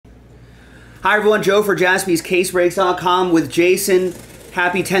Hi everyone, Joe for JaspysCaseBreaks.com with Jason.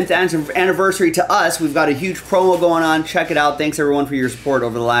 Happy 10th anniversary to us. We've got a huge promo going on. Check it out. Thanks everyone for your support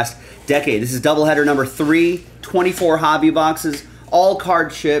over the last decade. This is doubleheader number 3, 24 hobby boxes, all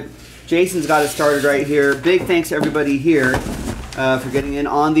card ship. Jason's got it started right here. Big thanks to everybody here for getting in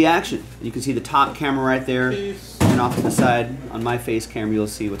on the action. You can see the top camera right there. And off to the side on my face camera, you'll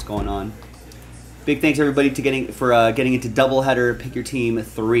see what's going on. Big thanks everybody for getting into doubleheader. Pick your team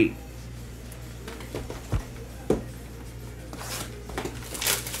 3.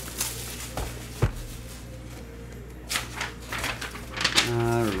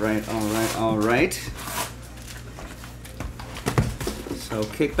 All right. So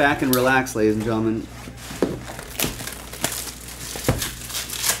kick back and relax, ladies and gentlemen.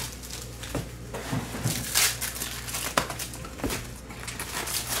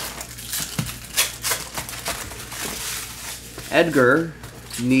 Edgar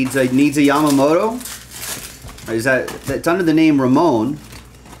needs a Yamamoto. Is that's under the name Ramon?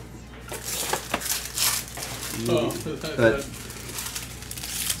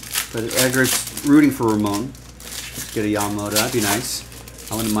 But Edgar's rooting for Ramon. Let's get a Yamamoto. That'd be nice.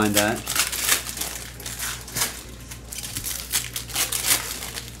 I wouldn't mind that.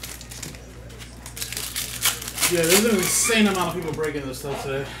 Yeah, there's an insane amount of people breaking this stuff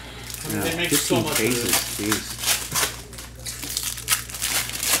today. I mean, they make so much cases, of it. Jeez.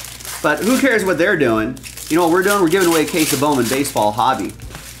 But who cares what they're doing? You know what we're doing? We're giving away a case of Bowman baseball hobby.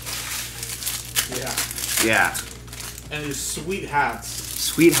 Yeah. Yeah. And these sweet hats.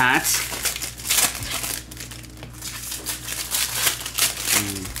 Sweet hats.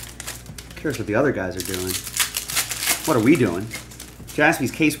 Curious what the other guys are doing. What are we doing?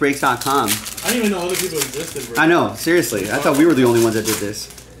 JaspysCaseBreaks.com. I didn't even know other people existed. Bro. I know, seriously. I thought we were the only ones that did this.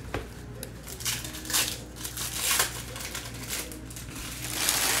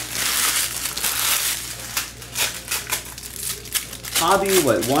 Hobby,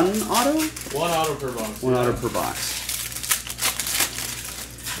 what, 1 auto? 1 auto per box. 1 auto per box.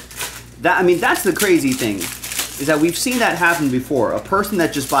 I mean, that's the crazy thing, is that we've seen that happen before. A person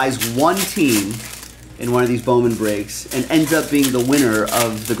that just buys 1 team in one of these Bowman breaks and ends up being the winner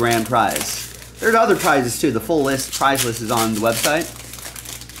of the grand prize. There's other prizes too. The full list, prize list is on the website,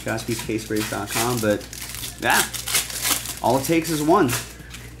 JaspysCaseBreaks.com, but yeah, all it takes is 1.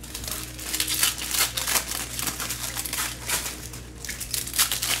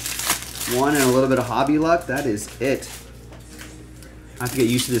 One and a little bit of hobby luck, that is it. I have to get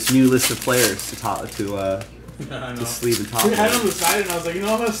used to this new list of players to sleeve and top. I had it on the side and I was like, you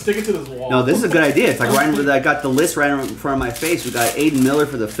know, I'm gonna stick it to this wall. No, this is a good idea. It's like right I got the list right in front of my face. We got Aiden Miller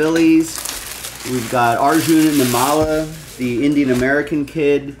for the Phillies. We've got Arjun Nimala, the Indian American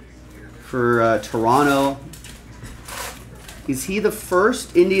kid for Toronto. Is he the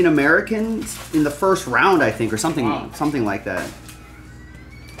first Indian American in the first round, I think, or something, something like that?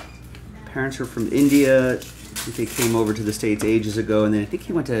 Parents are from India. I think they came over to the States ages ago, and then I think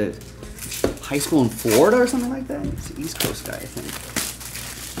he went to high school in Florida or something like that. He's an East Coast guy, I think.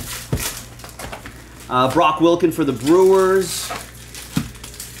 Brock Wilken for the Brewers.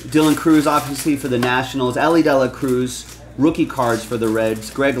 Dylan Cruz, obviously, for the Nationals. Ellie De La Cruz, rookie cards for the Reds.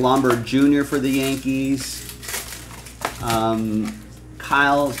 Greg Lombard Jr. for the Yankees.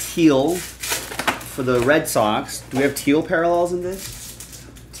 Kyle Teal for the Red Sox. Do we have Teal parallels in this?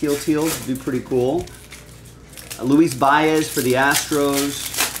 Teal would be pretty cool. Luis Baez for the Astros.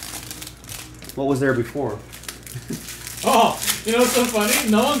 What was there before? Oh, you know what's so funny?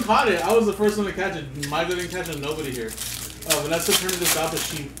 No one caught it. I was the first one to catch it. Michael didn't catch it. Nobody here. Vanessa printed this out, but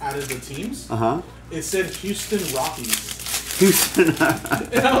she added the teams. It said Houston Rockies. Houston.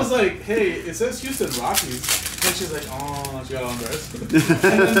 And I was like, hey, it says Houston Rockies. And she's like, oh, she got on dress. And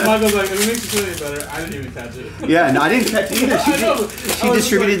then Michael's like, if it makes you feel any better, I didn't even catch it. Yeah, no, I didn't catch it either. She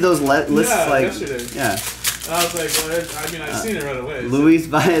distributed those lists like yesterday. Yeah. And I was like, well, I mean, I've seen it right away. Luis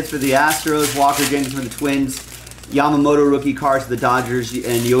Baez for the Astros, Walker Jenkins for the Twins, Yamamoto rookie cards for the Dodgers,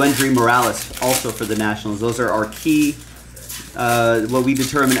 and Yoendry Morales also for the Nationals. Those are our key, what we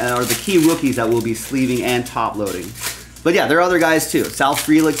determine are the key rookies that we'll be sleeving and top loading. But yeah, there are other guys too. Sal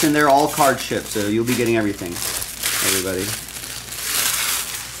Frelick's in there, all card shipped, so you'll be getting everything, everybody.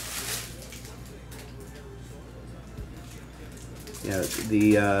 Yeah,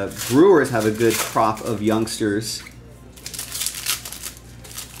 the Brewers have a good crop of youngsters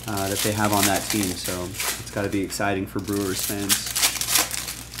that they have on that team, so it's got to be exciting for Brewers fans.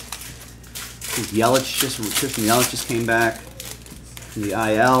 Tristan Yelich just came back from the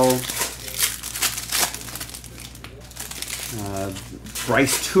IL.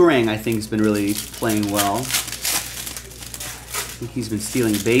 Bryce Turang, I think, has been really playing well. I think he's been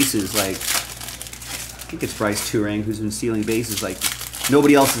stealing bases like think it's Bryce Turang, who's been stealing bases like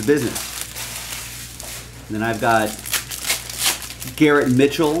nobody else's business. And then I've got Garrett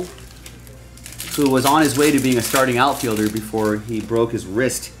Mitchell, who was on his way to being a starting outfielder before he broke his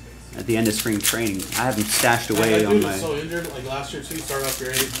wrist at the end of spring training. I have him stashed away on my... so injured, like last year too, started off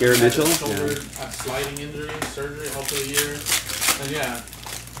great. Garrett Mitchell? Shoulder, sliding injury, surgery, out for the year. And yeah.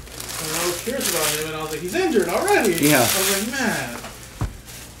 And I was curious about him, and I was like, he's injured already. Yeah. I was like, man.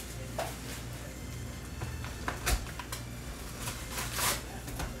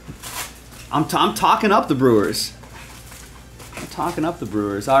 I'm talking up the Brewers. I'm talking up the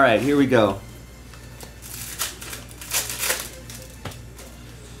Brewers. All right, here we go.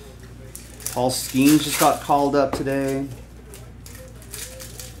 Paul Skeens just got called up today.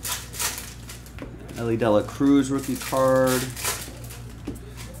 Ellie Dela Cruz rookie card.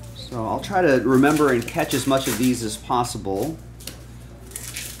 So I'll try to remember and catch as much of these as possible.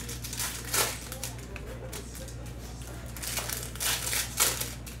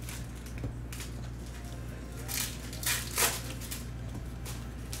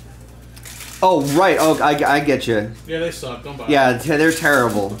 Oh, right. Oh, I get you. Yeah, they suck. Don't buy Yeah, they're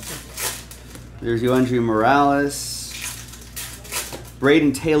terrible. There's Yoandry Morales.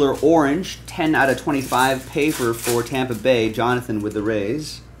 Braden Taylor Orange, 10 out of 25 paper for Tampa Bay. Jonathan with the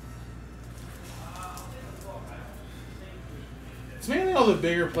Rays. It's mainly all the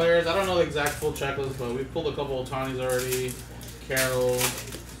bigger players. I don't know the exact full checklist, but we've pulled a couple of Otanis already. Carroll,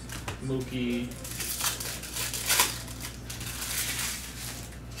 Mookie.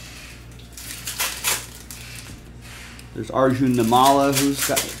 There's Arjun Namala, who's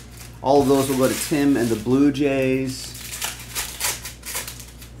got... All of those will go to Tim and the Blue Jays.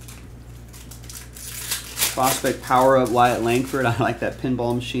 Prospect Power Up Wyatt Langford. I like that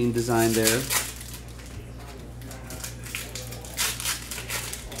pinball machine design there.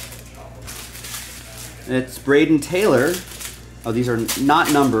 And it's Braden Taylor. Oh, these are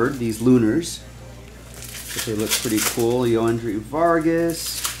not numbered, these Lunars. But they look pretty cool. Yoandry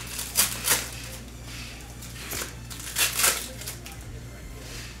Vargas.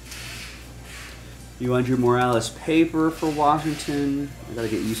 Yoandry Morales paper for Washington. I gotta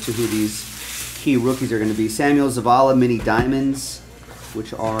get used to who these key rookies are going to be. Samuel Zavala mini diamonds,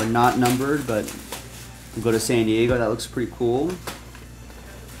 which are not numbered, but we'll go to San Diego. That looks pretty cool.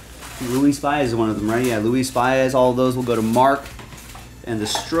 Luis Baez is one of them, right? Yeah, Luis Baez. All of those will go to Mark and the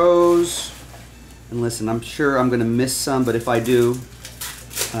Stros. And listen, I'm sure I'm going to miss some, but if I do,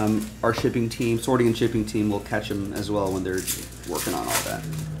 our shipping team, sorting and shipping team, will catch them as well when they're working on all that.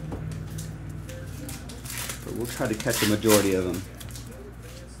 But we'll try to catch the majority of them.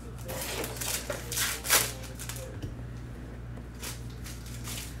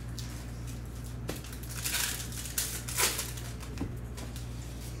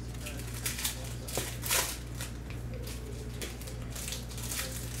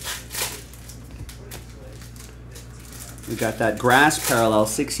 We got that grass parallel,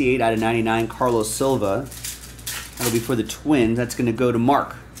 68 out of 99, Carlos Silva. That'll be for the Twins. That's going to go to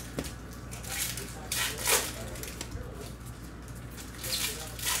Mark.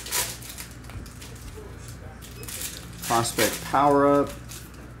 Prospect Power Up.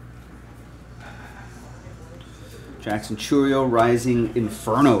 Jackson Churio, Rising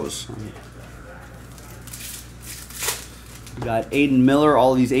Infernos. We got Aiden Miller.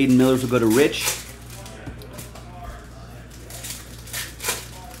 All of these Aiden Millers will go to Rich.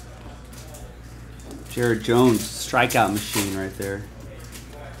 Jared Jones, strikeout machine right there.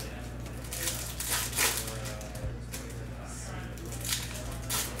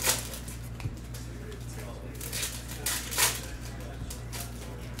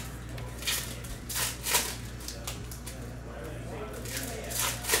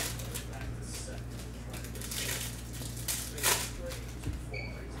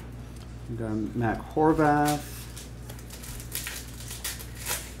 We got Matt Horvath.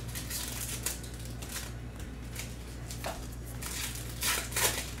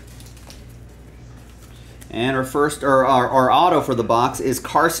 And our first, or our auto for the box is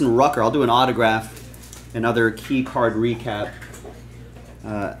Carson Rucker. I'll do an autograph and other key card recap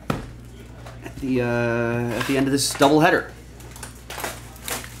at the end of this doubleheader.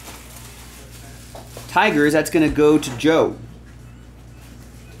 Tigers, that's going to go to Joe.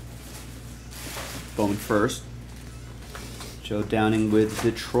 Bowman first. Joe Downing with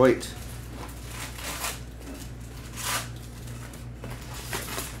Detroit.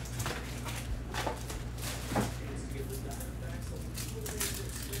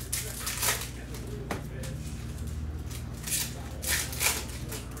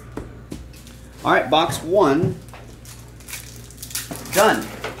 All right, box one, done.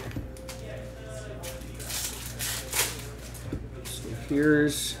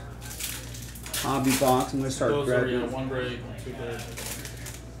 here's hobby box. I'm going to start Those grabbing. are, yeah, 1 break, 2 break.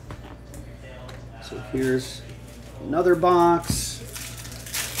 So here's another box.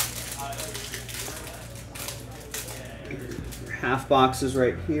 Half boxes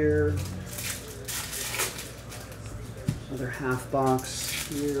right here. Another half box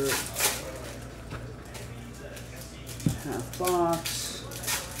here. Half box.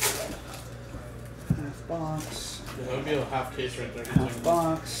 Half box. Yeah, that would be a half case right there. Half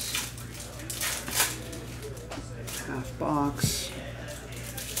box. Half box.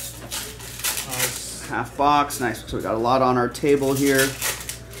 Nice. Half box. Nice. So we got a lot on our table here.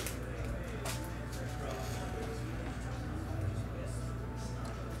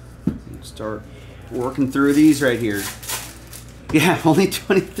 Start working through these right here. Yeah, only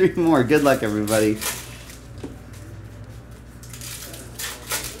 23 more. Good luck, everybody.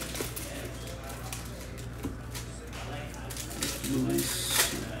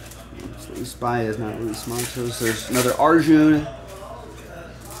 Luis Baez, not Luis Montos. There's another Arjun.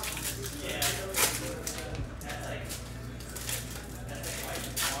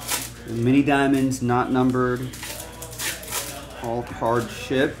 Mini diamonds, not numbered. All card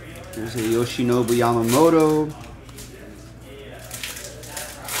ship. There's a Yoshinobu Yamamoto.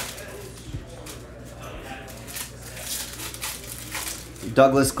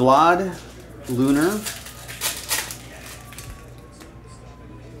 Douglas Glad, Lunar.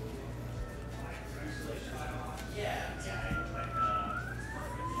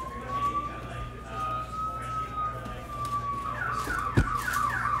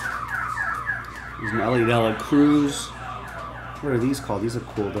 There's an Ellie Dela Cruz. What are these called? These are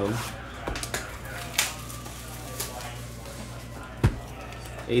cool though.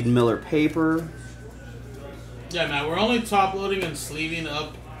 Aiden Miller paper. Yeah, man, we're only top loading and sleeving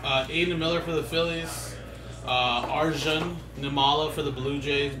up Aiden Miller for the Phillies, Arjun Nimala for the Blue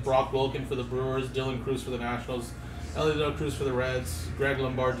Jays, Brock Wilken for the Brewers, Dylan Cruz for the Nationals, Elliot Cruz for the Reds, Greg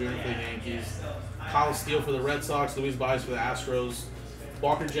Lombard Jr. for the Yankees, Kyle Steele for the Red Sox, Luis Baez for the Astros,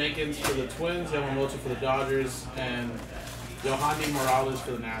 Walker Jenkins for the Twins, Yamamoto for the Dodgers, and Yohandy Morales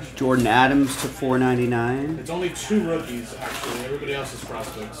for the Nationals. Jordan Adams to $4.99. It's only 2 rookies, actually. Everybody else is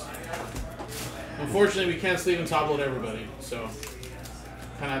prospects. Unfortunately, we can't sleeve and top load everybody, so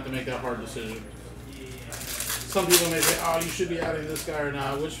kind of have to make that hard decision. Some people may say, "Oh, you should be adding this guy or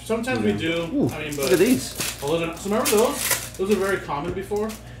not," which sometimes we do. Ooh, I mean, but look at these. So remember those? Those were very common before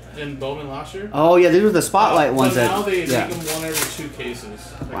in Bowman last year. Oh yeah, these were the spotlight ones. But now they yeah. make them 1 every 2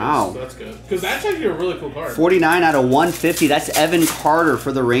 cases. Wow, so that's good because that's actually a really cool card. 49 out of 150. That's Evan Carter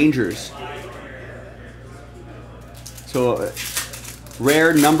for the Rangers. So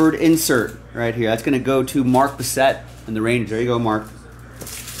rare numbered insert right here. That's going to go to Mark Bissett and the Rangers. There you go, Mark.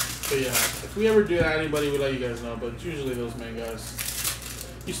 So yeah, if we ever do that, anybody would let you guys know. But it's usually those main guys.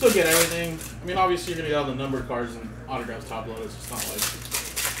 You still get everything. I mean, obviously you're gonna get all the numbered cards and autographs top load. It's just not like.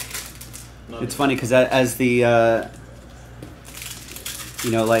 Nothing. It's funny because as the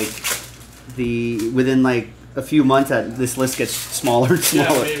like within like a few months, this list gets smaller and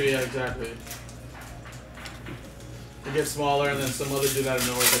smaller. Yeah, maybe, yeah, exactly. It gets smaller, and then some other dude out of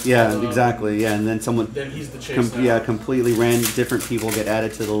nowhere gets Yeah, exactly. Yeah, and then Then he's the chase now. Yeah, completely random, different people get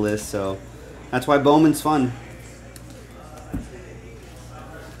added to the list. So that's why Bowman's fun.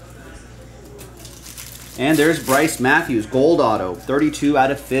 And there's Bryce Matthews, gold auto, 32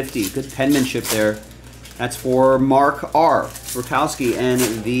 out of 50. Good penmanship there. That's for Mark R. Rokowski and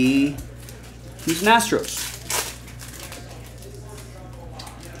the Houston Astros.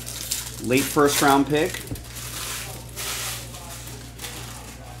 Late first round pick.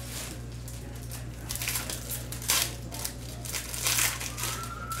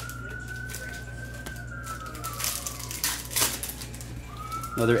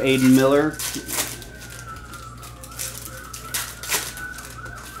 Another Aiden Miller.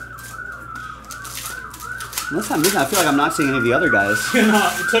 Unless I'm missing, I feel like I'm not seeing any of the other guys. You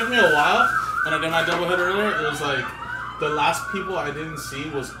know, it took me a while when I did my doubleheader earlier. It was like the last people I didn't see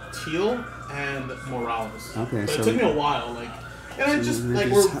was Teal and Morales. Okay, but so it took me a while, like, and it just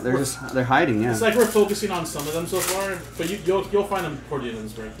like they're hiding. Yeah, it's like we're focusing on some of them so far, but you'll find them toward the end of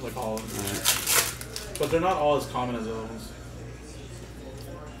this break, like all of them. Right. But they're not all as common as the other ones.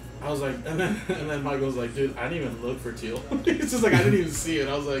 I was like, and then Mike was like, dude, I didn't even look for Teal. It's just like I didn't even see it.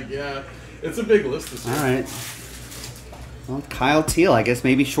 I was like, yeah, it's a big list this year. All right. Well, Kyle Teal, I guess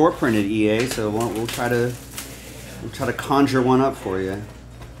maybe short printed EA. So we'll try to conjure one up for you.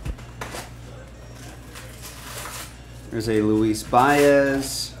 There's a Luis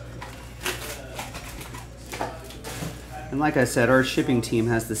Baez. And like I said, our shipping team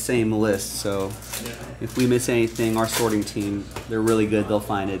has the same list, so if we miss anything, our sorting team, they're really good. They'll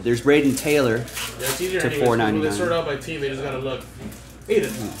find it. There's Braden Taylor Yeah, it's easier to anyways. $4.99. When they sort out by team, they just gotta look. Aiden,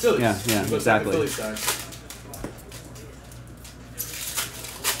 Phillies. Yeah, exactly. Philly stack.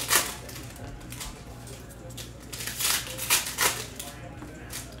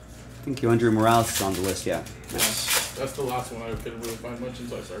 I think Andrew Morales is on the list, yeah. That's the last one I couldn't really find much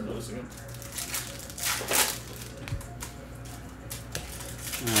until I started noticing him.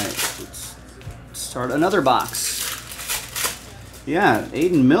 Alright, let's start another box. Yeah,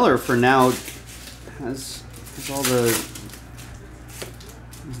 Aiden Miller for now has all the...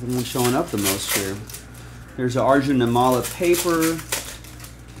 He's the one showing up the most here. There's an Arjun Namala paper.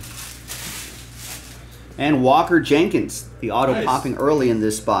 And Walker Jenkins, the auto popping early in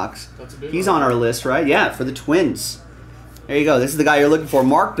this box. That's a big He's one. on our list, right? Yeah, for the Twins. There you go. This is the guy you're looking for.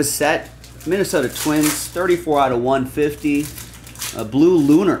 Mark Bissett, Minnesota Twins, 34 out of 150. A blue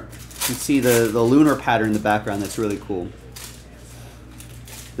lunar. You can see the lunar pattern in the background. That's really cool.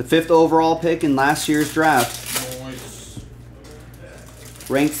 The 5th overall pick in last year's draft. Nice.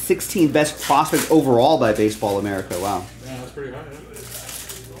 Ranked 16th best prospect overall by Baseball America. Wow. Yeah, that's pretty high. Yeah.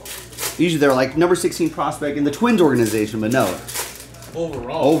 Usually they're like number 16 prospect in the Twins organization, but no.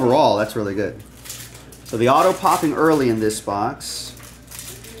 Overall, that's really good. So the auto popping early in this box.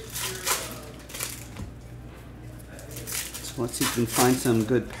 So let's see if we can find some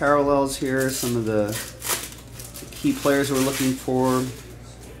good parallels here. Some of the key players we're looking for.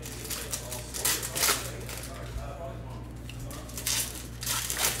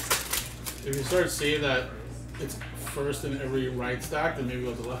 If you start seeing that it's first in every right stack, then maybe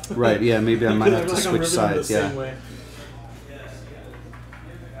go to the left. Right, yeah, maybe I might have to I'm switch ripping them sides, the yeah. same way.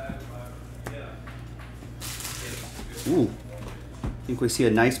 Ooh, I think we see a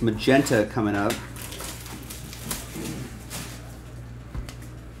nice magenta coming up.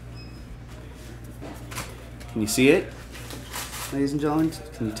 Can you see it, ladies and gentlemen?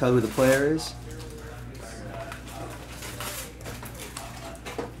 Can you tell who the player is?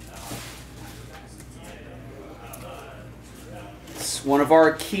 It's one of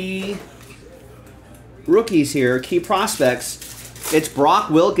our key rookies here, key prospects. It's Brock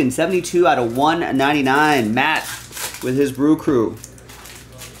Wilkins, 72 out of 199. Matt with his Brew Crew.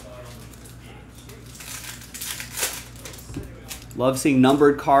 Love seeing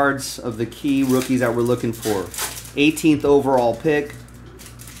numbered cards of the key rookies that we're looking for. 18th overall pick.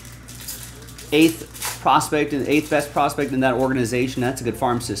 8th prospect and 8th best prospect in that organization. That's a good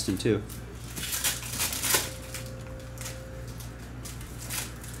farm system too.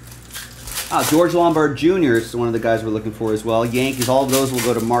 George Lombard Jr. is one of the guys we're looking for as well. Yankees, all of those will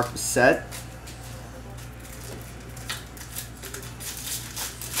go to Mark Bissett.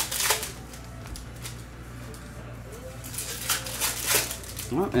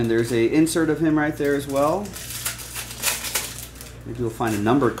 Oh, and there's a insert of him right there as well. Maybe we'll find a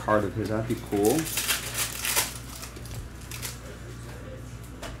numbered card of his. That'd be cool.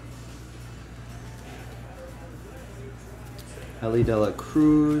 Ellie De La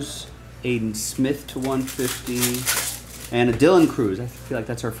Cruz, Aiden Smith to 150, and a Dylan Cruz. I feel like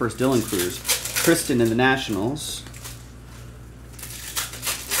that's our first Dylan Cruz. Kristen in the Nationals.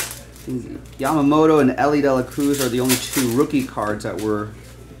 Yamamoto and Ellie De La Cruz are the only two rookie cards that are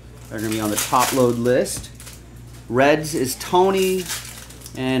going to be on the top load list. Reds is Tony,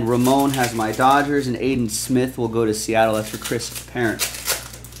 and Ramon has my Dodgers, and Aiden Smith will go to Seattle. That's for Chris Parent.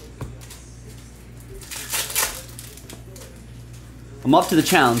 I'm up to the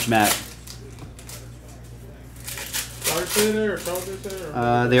challenge, Matt.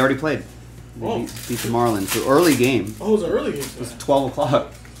 They already played. They beat the Marlins. So early game. Oh, it was an early game. It was 12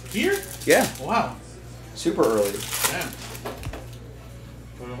 o'clock. Here? Yeah. Wow. Super early. Damn.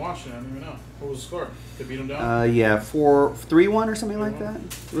 I've been watching it. I don't even know. What was the score? They beat them down? Yeah, 3-1 or something like that.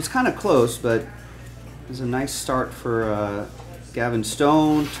 It was kind of close, but it was a nice start for Gavin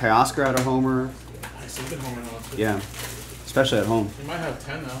Stone. Teoscar had a homer. Nice. He's been homering a lot too. Yeah. Especially at home. He might have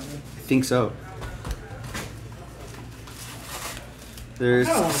 10 now. I think so. There's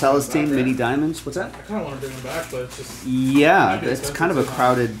Celestine Mini Diamonds. What's that? I kind of want to bring him back, but it's just... Yeah, it's kind of a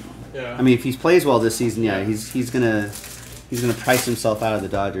crowded... Yeah. I mean, if he plays well this season, yeah, he's gonna price himself out of the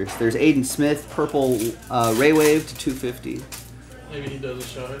Dodgers. There's Aiden Smith, purple Ray Wave to 250. Maybe he does a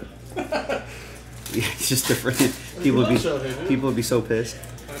shot. Yeah, it's just different. People would be so pissed.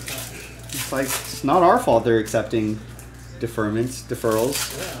 It's like it's not our fault they're accepting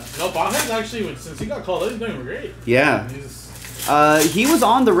deferrals. Yeah. No, Bowman's actually, since he got called up, he's doing great. Yeah. He was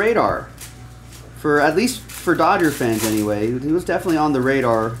on the radar for at least for Dodger fans anyway. He was definitely on the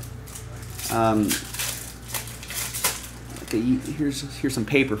radar. Okay, here's some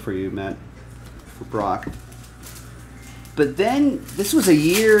paper for you, Matt, for Brock. But then, this was a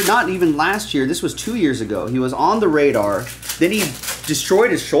year, not even last year, this was 2 years ago. He was on the radar. Then he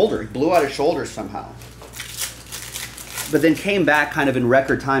destroyed his shoulder. He blew out his shoulder somehow. But then came back kind of in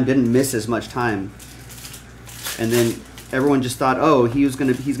record time, didn't miss as much time. And then everyone just thought, oh, it's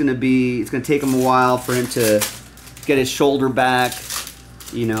gonna take him a while for him to get his shoulder back,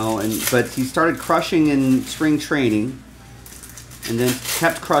 you know, but he started crushing in spring training. And then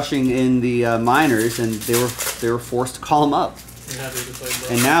kept crushing in the minors, and they were forced to call him up.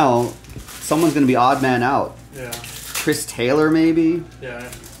 And now, someone's going to be odd man out. Yeah. Chris Taylor, maybe. Yeah.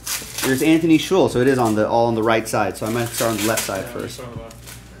 There's Anthony Schul, so it is all on the right side. So I might start on the left side first.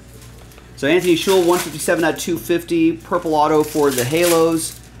 So Anthony Schul, 157 out of 250, purple auto for the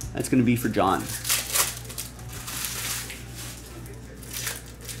Halos. That's going to be for John.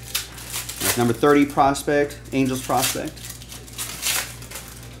 That's number 30 prospect, Angels prospect.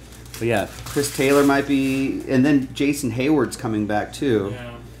 But yeah, Chris Taylor might be, and then Jason Hayward's coming back too.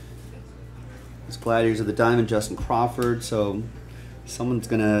 Yeah. His Gladiators of the Diamond, Justin Crawford, so someone's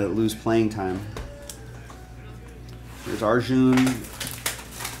gonna lose playing time. There's Arjun.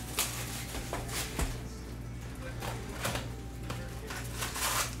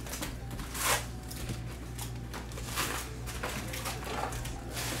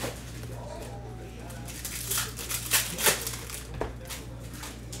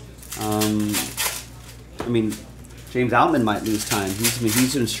 I mean, James Outman might lose time.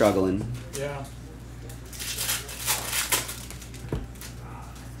 He's been struggling. Yeah.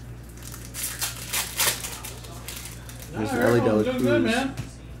 There's Ellie Dela Cruz. Good, man.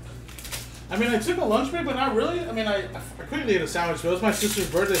 I mean, I took a lunch break, but not really. I mean, I quickly ate a sandwich, but it was my sister's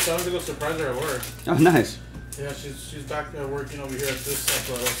birthday, so I went to go surprise her at work. Oh, nice. Yeah, she's back working over here at this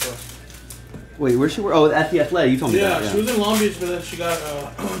athletic stuff. Wait, where's she work? Oh, at the Athletic. You told me that. Yeah, she was in Long Beach, but then she got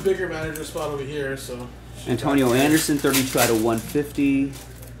a bigger manager spot over here, so. Antonio Anderson, 32 out of 150.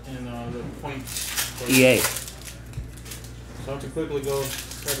 And the point. EA. So I have to quickly go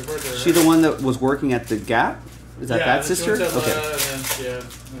happy birthday. Is she the one that was working at the Gap? Is that that she sister? went to Okay.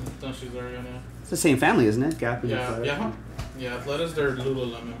 and then she's there again, yeah. It's the same family, isn't it? Gap and Yeah, Athleta. yeah. Yeah, Athleta's their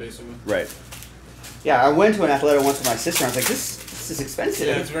Lululemon, basically. Right. Yeah, I went to an Athleta once with my sister, and I was like, this is expensive.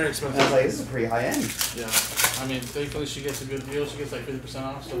 Yeah, it's very expensive. And I was like, this is pretty high end. Yeah. I mean, thankfully she gets a good deal. She gets like 50%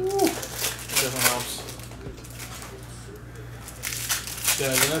 off, so Ooh. it definitely helps.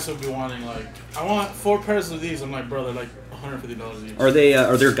 Yeah, Vanessa would be wanting like, I want 4 pairs of these. I'm like, bro, they're like $150 each. Are they?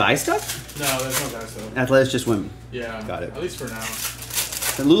 Are there guy stuff? No, there's no guys though. Athleta's just women. Yeah. Got it. At least for now.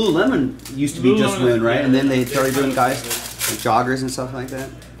 The Lululemon used to be just Lululemon women, right? yeah, And then they started doing guys, like like joggers and stuff like that.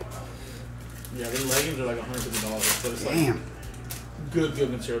 Yeah, their leggings are like $150, but it's like Damn.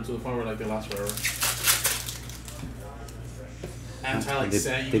 good material to the point where like they last forever. Anti like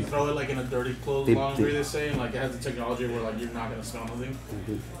scent, you can throw it like in a dirty clothes laundry. They say, and like it has the technology where like you're not gonna smell nothing.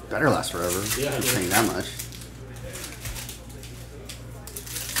 Better last forever. Yeah, I'm saying that much.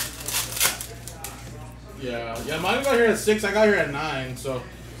 Yeah. Mine got here at 6. I got here at 9. So.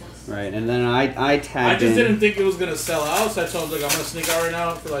 Right, and then I tagged I just in. didn't think it was gonna sell out, so I told him like I'm gonna sneak out right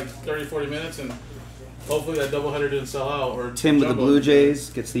now for like 30-40 minutes, and hopefully that doubleheader didn't sell out. Or Tim with the Blue Jays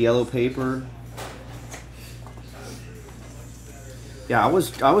gets the yellow paper. Yeah, I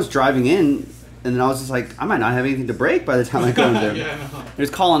was driving in, and then I was just like, I might not have anything to break by the time I go in there. Yeah, no.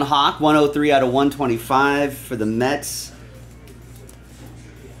 There's Colin Hawk, 103 out of 125 for the Mets.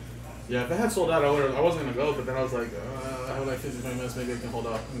 Yeah, if it had sold out, I wasn't gonna go, but then I was like, I have like 15-20 minutes, maybe I can hold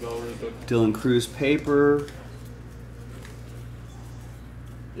out and go really quick. Dylan Cruz paper.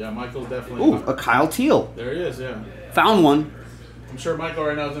 Yeah, Michael definitely. Ooh, a Kyle Teal. There he is. Yeah. Found one. I'm sure Michael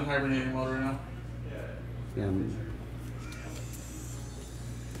right now is in hibernating mode right now. Yeah.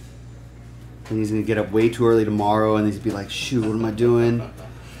 And he's gonna get up way too early tomorrow, and he's gonna be like, "Shoot, what am I doing?"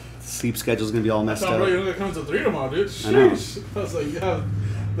 Sleep schedule's gonna be all messed I thought, up. bro, you're gonna come to 3 tomorrow, dude. Sheesh. I know. I was like, you have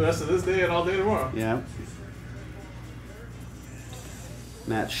the rest of this day and all day tomorrow. Yeah.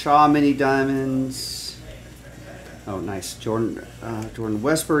 Matt Shaw mini diamonds. Oh, nice. Jordan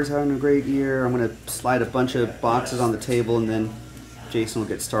Westberg's having a great year. I'm gonna slide a bunch of boxes on the table, and then Jason will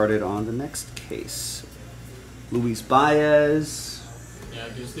get started on the next case. Luis Baez. Yeah,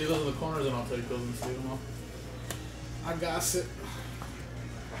 just leave those in the corners and I'll take those and sleeve them all. I got it.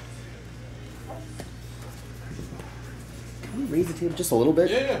 Can we raise the table just a little bit?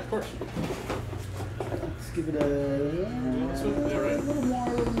 Yeah, of course. Let's give it a Right. little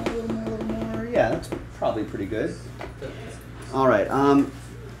more. Yeah, that's probably pretty good. Okay. All right.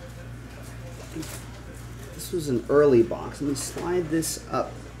 This was an early box. Let me slide this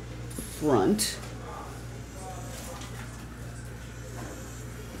up front.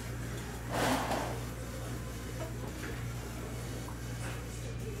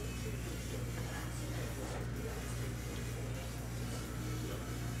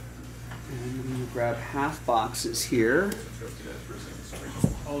 grab half boxes here.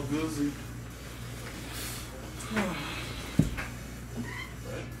 All goozy.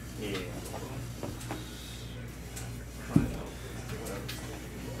 Yeah.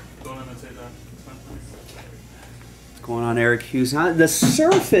 Don't imitate that. What's going on, Eric Hughes? The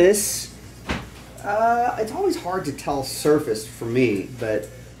surface, it's always hard to tell surface for me, but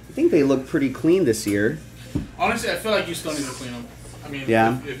I think they look pretty clean this year. Honestly, I feel like you still need to clean them. I mean,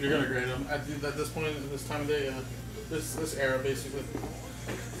 yeah. if you're going to grade them, at this point, at this time of day, this era, basically,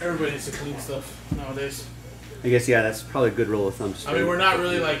 everybody needs to clean stuff nowadays. I guess, yeah, that's probably a good rule of thumb. I mean, we're not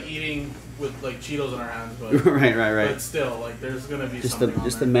really, like, eating with, like, Cheetos in our hands, but... right. But still, like, there's going to be something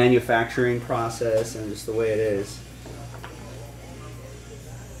just the manufacturing process and just the way it is.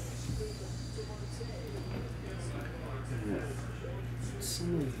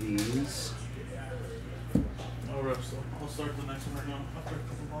 Some of these... No reps, though. I'll start the next one right now after a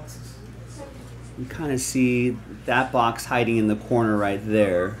couple boxes. You kind of see that box hiding in the corner right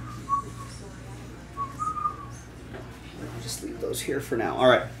there. I'll just leave those here for now. All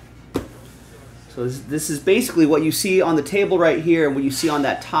right. So this is basically what you see on the table right here and what you see on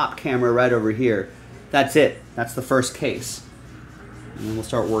that top camera right over here. That's it. That's the first case. And then we'll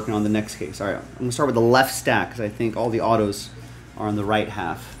start working on the next case. All right. I'm going to start with the left stack because I think all the autos are on the right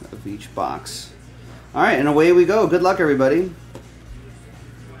half of each box. All right, and away we go. Good luck, everybody.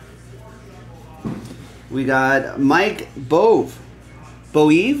 We got Mike Bove.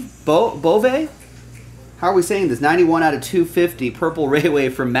 Bove? How are we saying this? 91 out of 250. Purple Rayway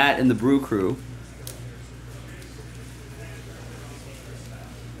from Matt and the Brew Crew.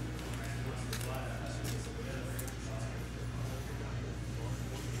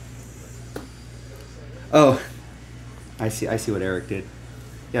 Oh, I see what Eric did.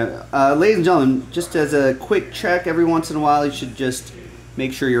 Yeah, ladies and gentlemen, just as a quick check, every once in a while you should just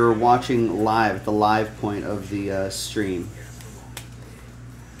make sure you're watching live at the live point of the stream.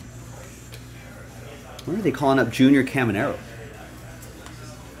 Where are they calling up Junior Caminero?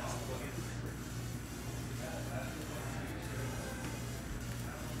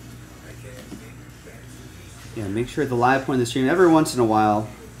 Yeah, make sure at the live point of the stream, every once in a while,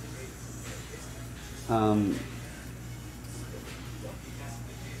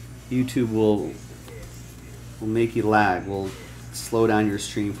 YouTube will make you lag, will slow down your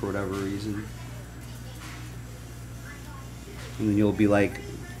stream for whatever reason. And then you'll be like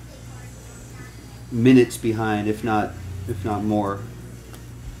minutes behind, if not more.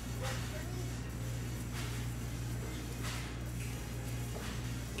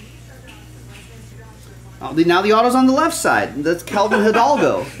 Oh, now the auto's on the left side. That's Calvin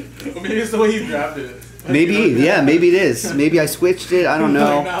Hidalgo. Well, maybe it's the way you grabbed it. Maybe, yeah, maybe it is. Maybe I switched it. I don't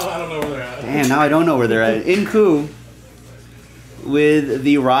know. Now I don't know where they're at. Damn, now I don't know where they're at. Inku with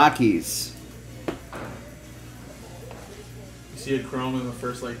the Rockies. You see a chrome in the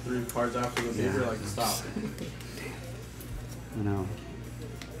first like 3 cards after the paper, like stop. I know.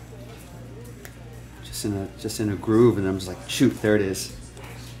 Just in a groove, and I'm just like, shoot, there it is.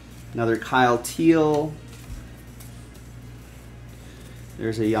 Another Kyle Teal.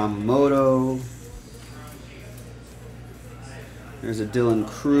 There's a Yamamoto. There's a Dylan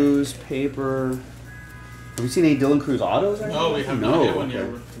Cruz paper. Have we seen any Dylan Cruz autos? No, we have not hit one yet.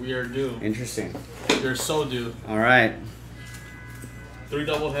 We are due. Interesting. You're so due. All right. 3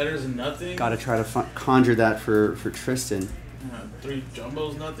 double headers and nothing. Got to try to conjure that for Tristan. 3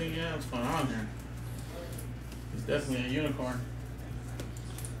 jumbos, nothing. Yeah, what's going on here? He's definitely a unicorn.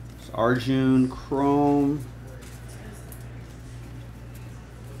 It's Arjun Chrome.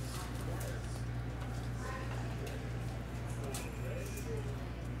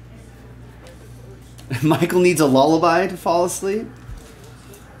 Michael needs a lullaby to fall asleep.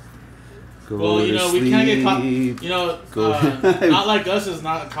 Well, you know, we can't get caught. You know, Not Like Us is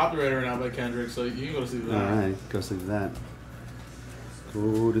not copyrighted right now by Kendrick, so you can go to sleep with that. All right, go sleep with that.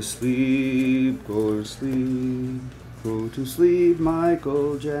 Go to sleep, go to sleep, go to sleep,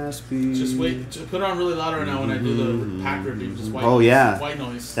 Michael Jaspy. Just wait, just put it on really loud right now when I do the pack review. Just white. Oh noise. yeah, white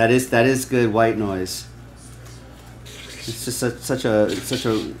noise. That is good white noise. It's just such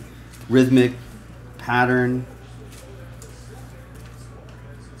a rhythmic pattern.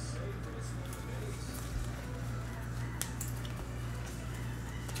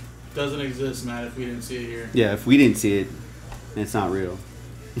 Doesn't exist, Matt, if we didn't see it here. Yeah, if we didn't see it, it's not real.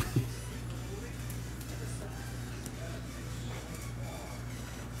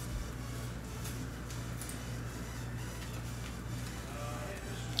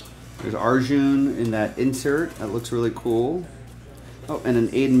 There's Arjun in that insert. That looks really cool. Oh, and an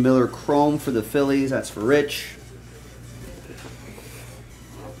Aiden Miller Chrome for the Phillies. That's for Rich.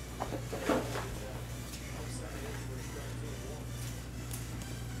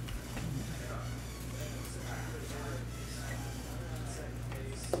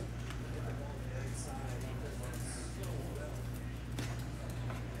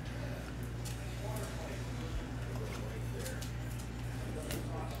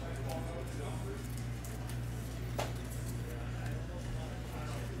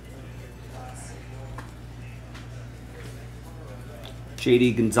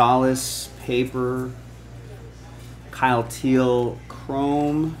 JD Gonzalez, paper. Kyle Teal,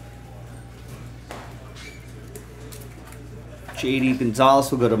 chrome. JD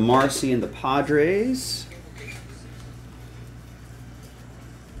Gonzalez will go to Marcy and the Padres.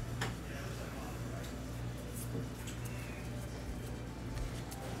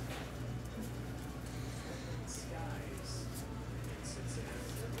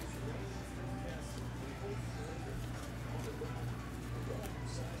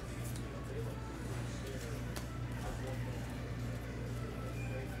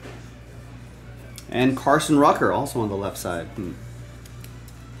 And Carson Rucker, also on the left side.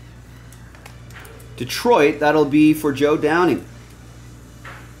 Detroit, that'll be for Joe Downing.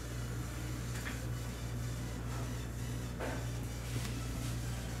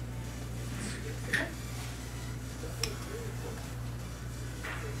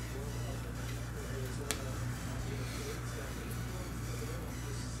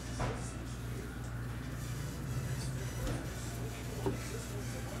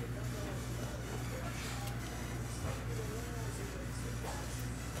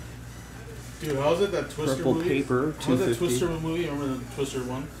 Dude, how was it that Twister Purple movie? paper, How was that 250. Twister movie? Remember the Twister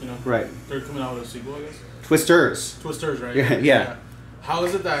one? You know, Right. They're coming out with a sequel, I guess. Twisters. Twisters, right? Yeah. How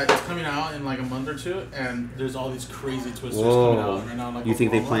is it that it's coming out in like a month or two, and there's all these crazy Twisters Whoa. coming out right now? Like You think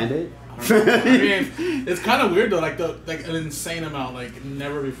they Oklahoma? planned it? I don't know. I mean, it's kind of weird though. Like an insane amount, like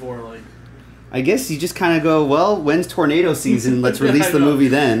never before. Like I guess you just kind of go, well, when's tornado season? Let's release I the know. movie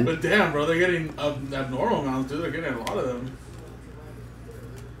then. But damn, bro, they're getting abnormal amounts, dude. They're getting a lot of them.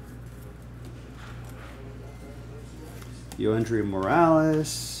 Yoandre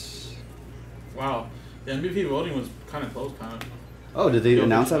Morales. Wow, the MVP voting was kind of close, kind of. Oh, did they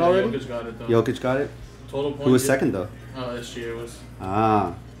announce that already? Jokic got it though. Jokic got it? Total points. Who was second, though? SGA was.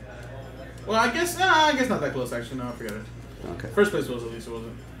 Ah, Well, I guess not that close actually. No, I forget it. okay. First place was at least it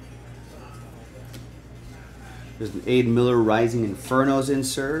wasn't. There's an Aid Miller Rising Infernos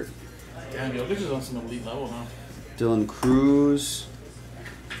insert. Damn, Jokic is on some elite level now. Dylan Cruz.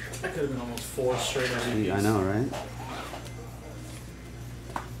 That could have been almost 4 straight MVPs. I know, right?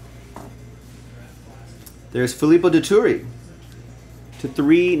 There's Filippo Dutturi to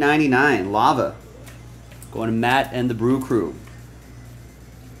 $3.99. Lava. Going to Matt and the Brew Crew.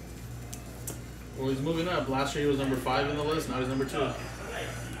 Well, he's moving up. Last year he was number 5 in the list. Now he's number 2.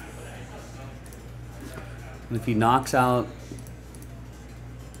 And if he knocks out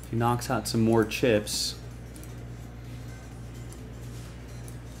some more chips.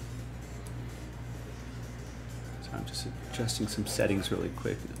 So I'm just adjusting some settings really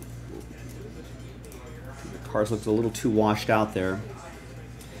quick. The cards looked a little too washed out there.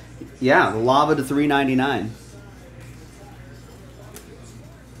 Yeah, the Lava to $3.99.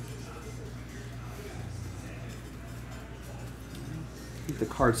 I think the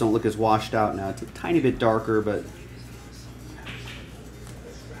cards don't look as washed out now. It's a tiny bit darker, but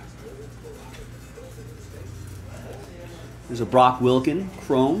there's a Brock Wilken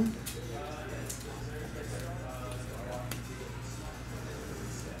chrome.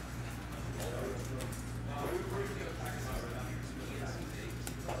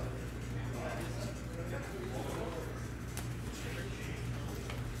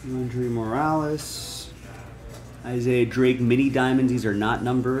 Andre Morales. Isaiah Drake mini diamonds. These are not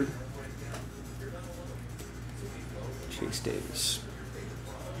numbered. Chase Davis.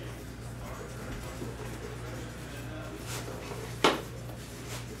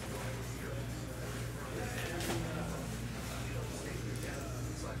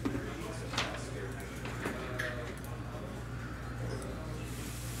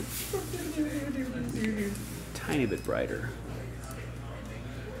 Tiny bit brighter.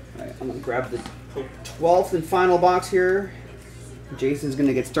 All right, I'm gonna grab the 12th and final box here. Jason's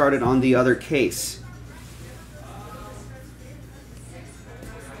gonna get started on the other case.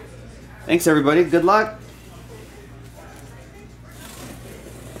 Thanks everybody, good luck.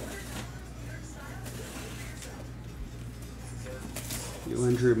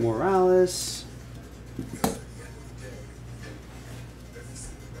 Yoandre Morales.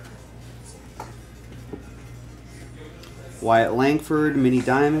 Wyatt Langford, mini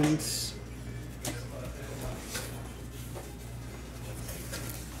diamonds.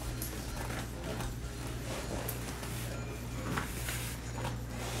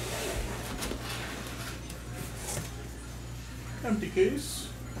 Empty case.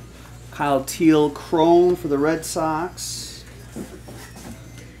 Kyle Teal chrome for the Red Sox.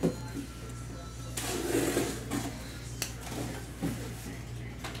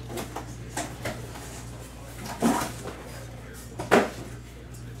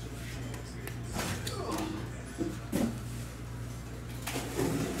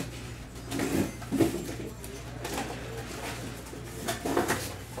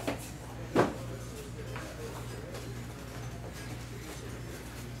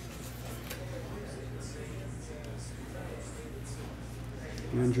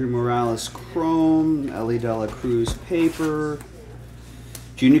 Andrew Morales Chrome, Ellie Dela Cruz Paper,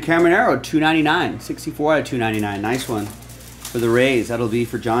 Junior Caminero, $2.99, 64 out of 2.99. Nice one for the Rays. That'll be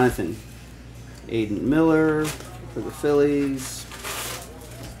for Jonathan. Aiden Miller for the Phillies.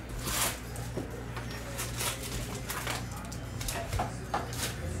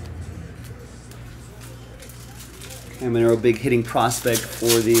 Caminero, big hitting prospect for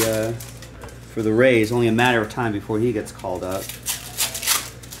the Rays. Only a matter of time before he gets called up.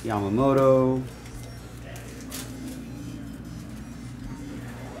 Yamamoto.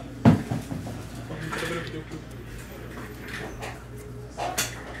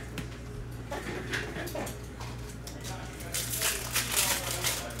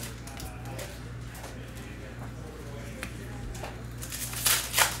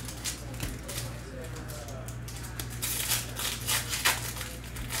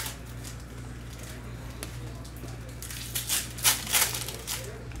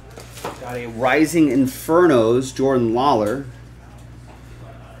 Got a Rising Infernos, Jordan Lawler.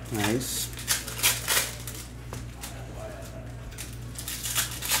 Nice.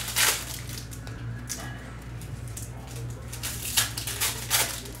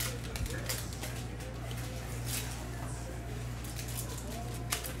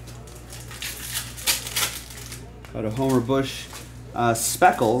 Got a Homer Bush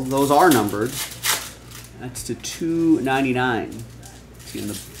Speckle. Those are numbered. That's to $2.99. See in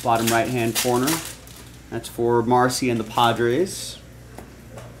the bottom right-hand corner. That's for Marcy and the Padres.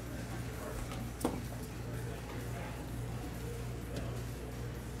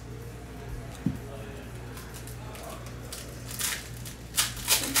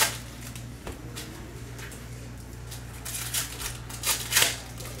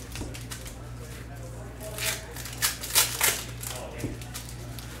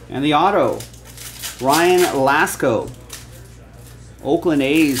 And the auto, Ryan Lasco. Oakland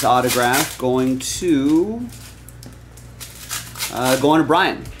A's autograph going to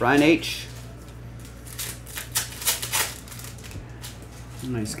Brian H.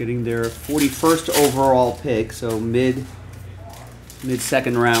 Nice, getting their 41st overall pick, so mid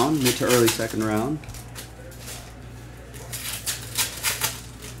second round, mid to early second round.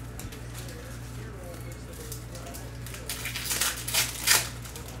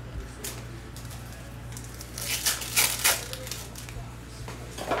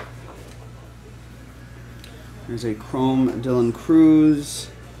 There's a Chrome Dylan Cruz,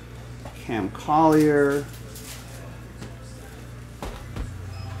 Cam Collier.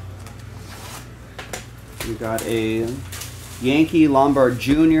 We got a Yankee Lombard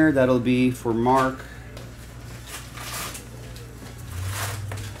Jr. That'll be for Mark.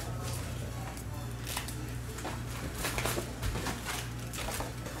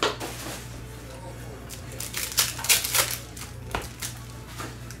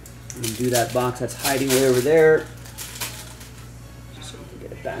 Do that box that's hiding way over there. Just so we can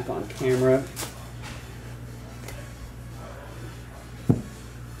get it back on camera.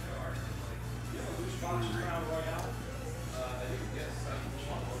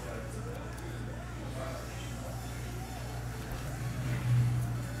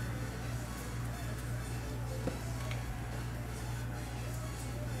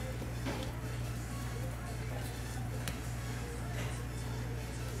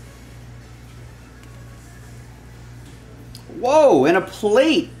 Whoa, and a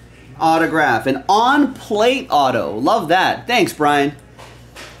plate autograph, an on-plate auto. Love that. Thanks, Brian.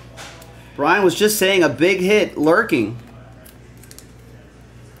 Brian was just saying a big hit lurking.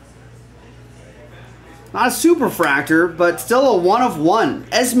 Not a superfractor, but still a 1 of 1.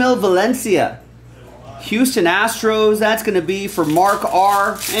 Esmil Valencia. Houston Astros, that's going to be for Mark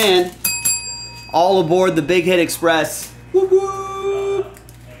R. And all aboard the Big Hit Express. Woo woo!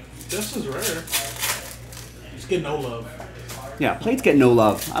 This is rare. Just get no love. Yeah, plates get no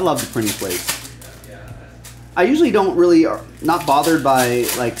love. I love the printing plates. I usually don't really, not bothered by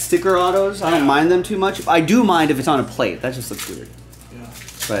like sticker autos. I don't mind them too much. I do mind if it's on a plate. That just looks weird. Yeah.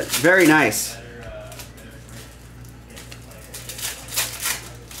 But very nice.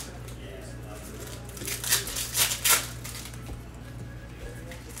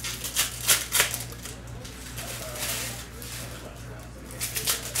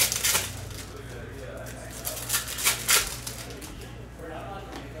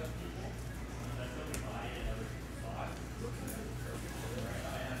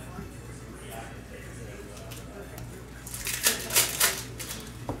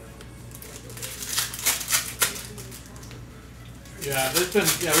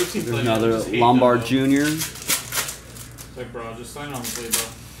 Yeah, we've seen plenty. Another Lombard Jr. It's like, bro, just sign on the plate, bro.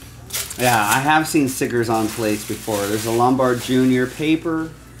 Yeah, I have seen stickers on plates before. There's a Lombard Jr.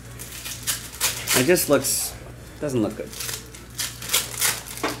 paper. It just doesn't look good.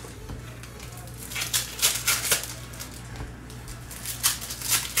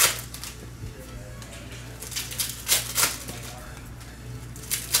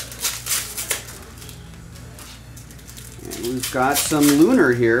 And we've got some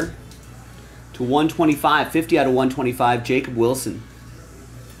Lunar here to 125, 50 out of 125, Jacob Wilson.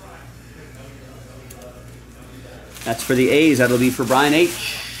 That's for the A's. That'll be for Brian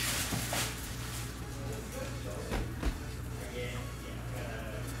H.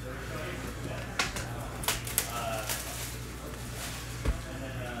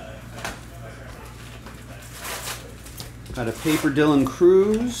 Got a paper Dylan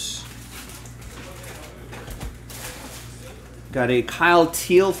Cruz. Got a Kyle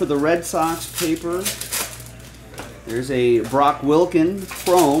Teal for the Red Sox paper. There's a Brock Wilken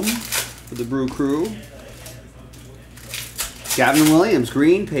chrome for the Brew Crew. Gavin Williams,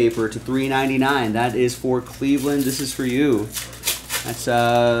 green paper to $3.99. That is for Cleveland. This is for you. That's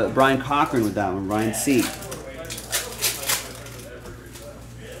Brian Cochran with that one, Brian C.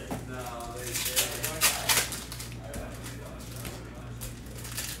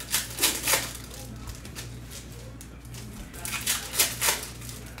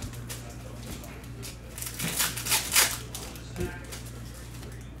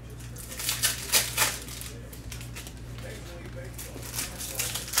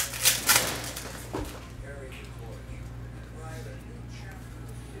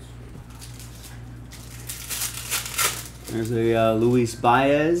 There's a Luis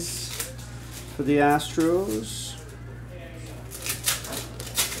Baez for the Astros.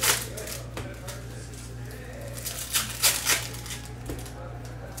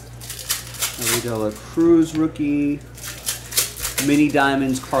 Ellie De La Cruz rookie. Mini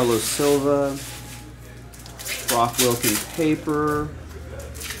Diamonds Carlos Silva. Brock Wilken paper.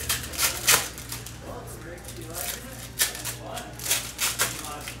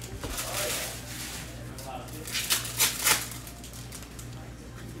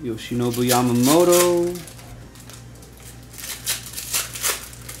 Yoshinobu Yamamoto.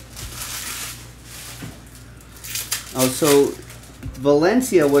 Oh, so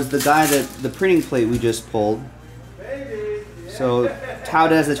Valencia was the guy that the printing plate we just pulled. So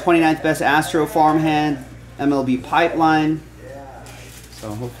touted as the 29th best Astro farmhand, MLB pipeline.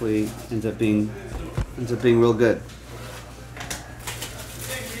 So hopefully ends up being real good.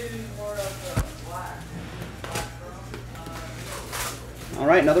 All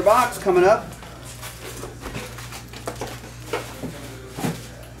right, another box coming up.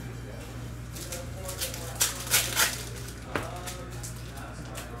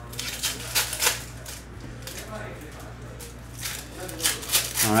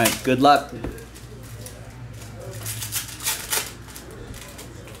 All right, good luck.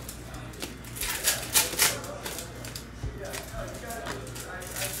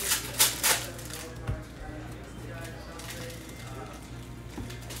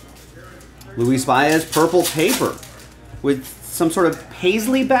 Luis Baez, purple paper with some sort of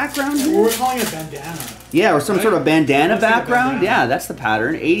paisley background here? We're calling it bandana. Yeah, or some sort of bandana background. Yeah, that's the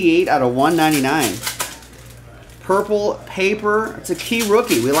pattern. 88 out of 199. Purple paper. It's a key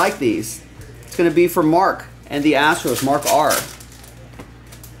rookie. We like these. It's going to be for Mark and the Astros, Mark R.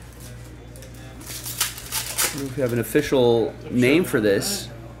 If we have an official name for this.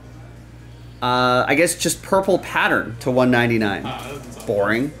 I guess just purple pattern to 199.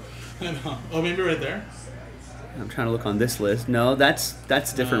 Boring. Oh, maybe right there. I'm trying to look on this list. No, that's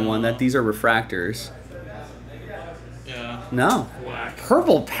a different one. These are refractors. Yeah. No. Black.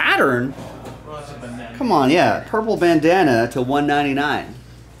 Purple pattern. Well, that's a bandana. Come on, yeah. Purple bandana to 199.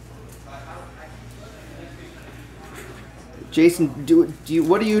 Jason,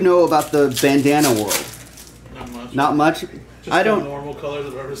 what do you know about the bandana world? Not much. Not much. Just I don't. the normal colors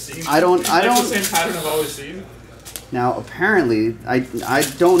I've ever seen. I don't. It's the same pattern I've always seen. Now, apparently, I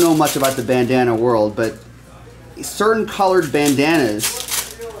don't know much about the bandana world, but certain colored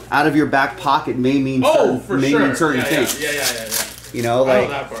bandanas out of your back pocket may mean certain things. Yeah. You know, I like know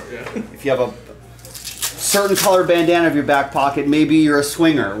that part, yeah. if you have a certain colored bandana of your back pocket, maybe you're a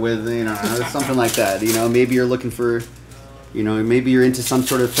swinger with, you know, something like that. You know, maybe you're looking for, you know, maybe you're into some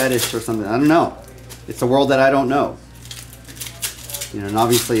sort of fetish or something. I don't know. It's a world that I don't know. You know, and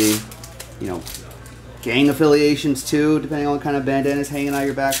obviously, you know, gang affiliations too, depending on what kind of bandanas hanging out of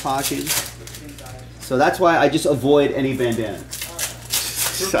your back pocket. So that's why I just avoid any bandana.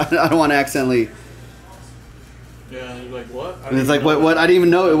 So I don't want to accidentally. Yeah, you're like, what? And it's like, what? I didn't even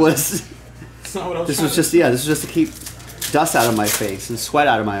know it was. It's not what I was This was just to keep dust out of my face and sweat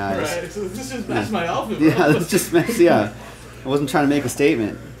out of my eyes. Right, so this just matched my outfit, bro. Yeah, this just matched, yeah. I wasn't trying to make a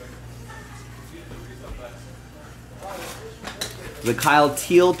statement. The Kyle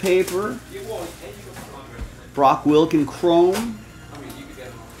Teal paper. Brock Wilken chrome.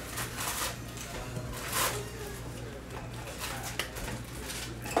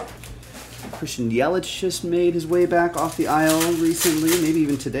 Christian Yelich just made his way back off the aisle recently, maybe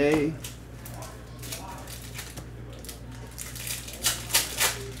even today.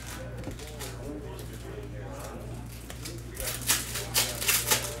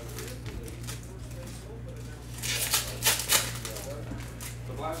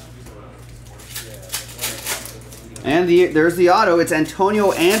 And there's the auto. It's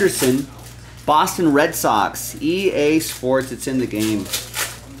Antonio Anderson, Boston Red Sox. EA Sports, it's in the game.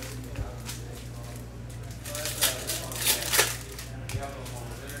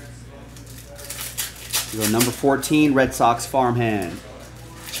 We go number 14, Red Sox farmhand.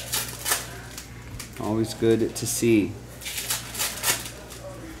 Always good to see.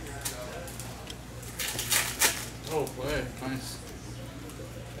 Oh, boy, nice.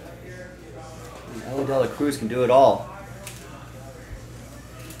 Ellie De La Cruz can do it all.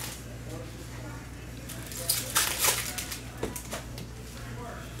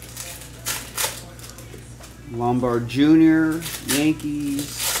 Lombard Jr.,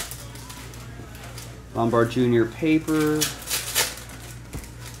 Yankees. Lombard Jr. paper.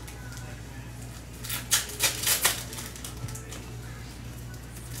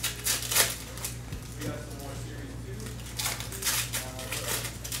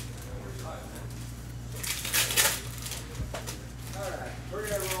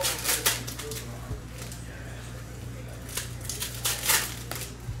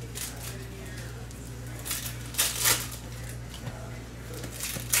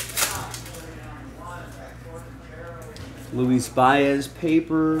 Luis Baez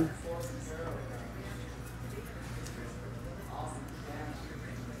paper.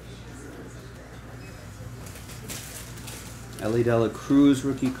 Ellie De La Cruz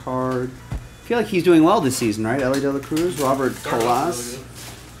rookie card. I feel like he's doing well this season, right? Ellie De La Cruz, Robert Colas.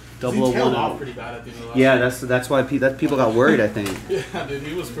 He tailed off pretty bad at the end of the last Yeah, that's why people got worried, I think. Yeah, dude,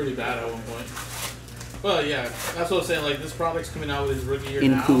 he was pretty bad at one point. Well, yeah, that's what I'm saying. Like, this product's coming out with his rookie year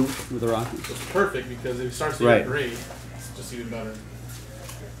now. With the Rockies. It's perfect because if he starts to get great, it's just even better.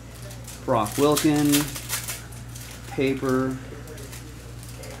 Brock Wilken, paper.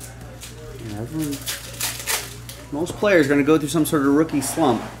 Yeah, most players are going to go through some sort of rookie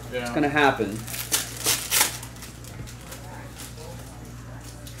slump. Yeah. It's going to happen.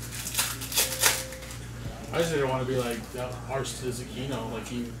 I just didn't want to be like Ars to Zucchino, like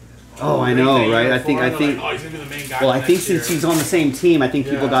he. Oh, I know, right? I think. Like, oh, he's gonna be the main guy. Well, I think since he's on the same team, I think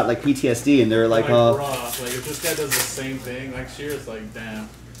people got like PTSD, and they're like, bruh, like if this guy does the same thing next year, it's like, damn.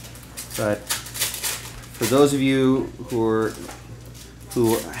 But for those of you who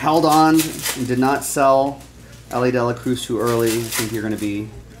held on and did not sell Ellie De La Cruz too early, I think you're gonna be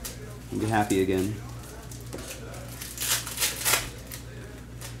happy again.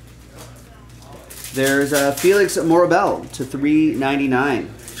 There's Felix Morabel to $3.99.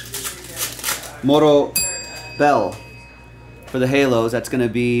 Moro Bell for the Halos. That's going to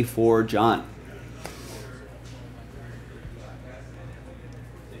be for John.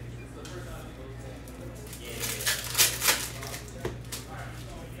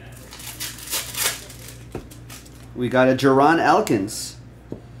 We got a Jerron Elkins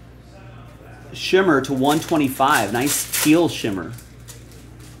shimmer to 125. Nice teal shimmer.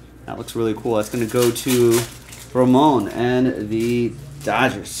 That looks really cool. That's going to go to Ramon and the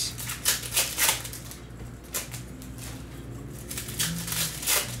Dodgers.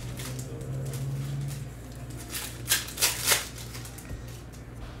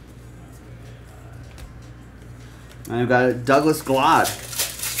 I've got Douglas Glad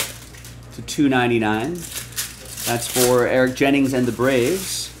to $2.99. That's for Eric Jennings and the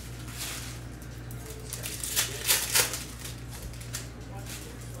Braves.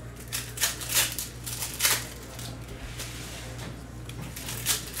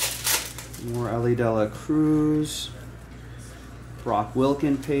 More Ellie De La Cruz. Brock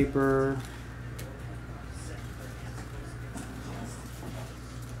Wilken paper.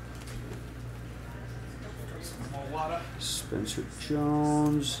 Spencer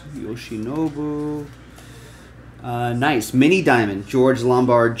Jones, Yoshinobu. Nice. Mini Diamond, George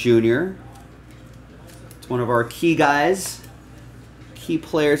Lombard Jr. It's one of our key guys. Key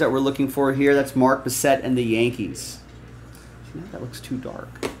players that we're looking for here. That's Mark Bissett and the Yankees. No, that looks too dark.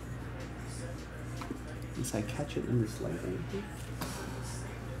 Unless I catch it in this light.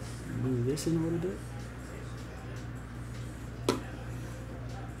 Move this in a little bit.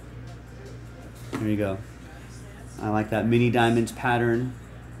 There you go. I like that mini diamonds pattern.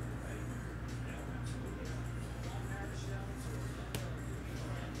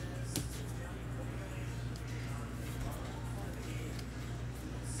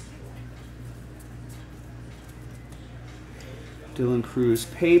 Dylan Cruz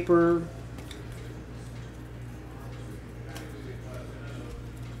paper.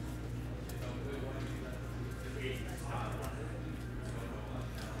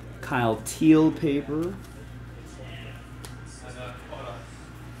 Kyle Teal paper.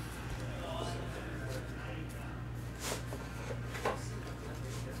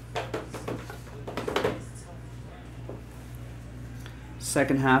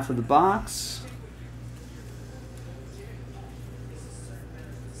 Second half of the box.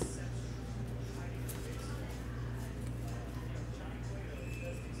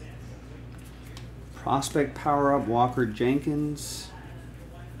 Prospect Power Up, Walker Jenkins.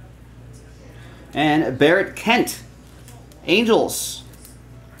 And Barrett Kent, Angels.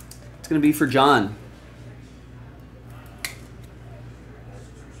 It's going to be for John.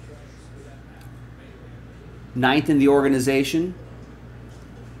 Ninth in the organization.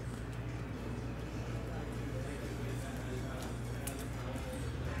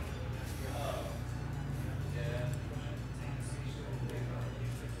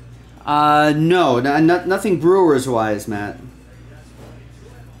 No, nothing Brewers-wise, Matt.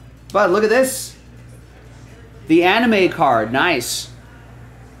 But look at this. The anime card, nice.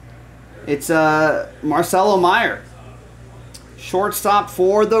 It's Marcelo Meyer. Shortstop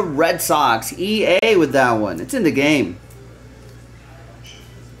for the Red Sox. EA with that one. It's in the game. I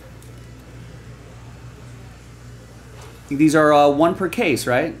think these are one per case,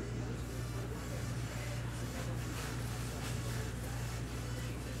 right?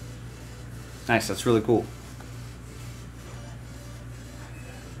 Nice, that's really cool.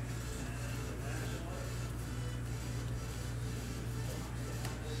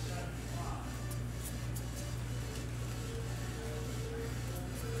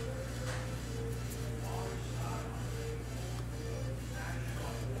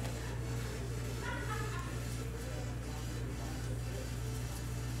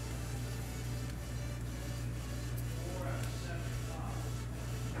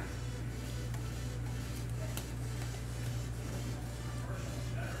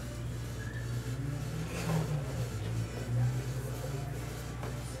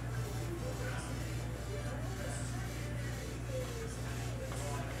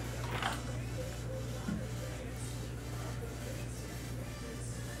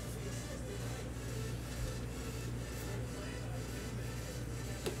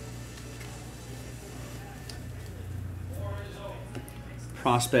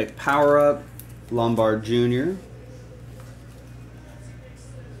 Prospect Power Up, Lombard Jr.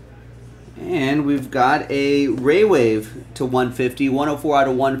 And we've got a Ray Wave to 150, 104 out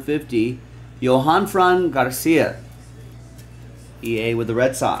of 150. Johanfran Garcia, EA with the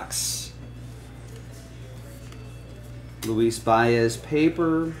Red Sox. Luis Baez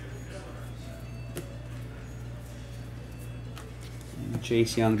paper. And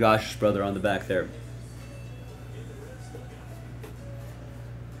Chase Young, Josh's brother, on the back there.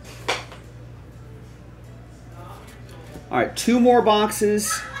 All right, two more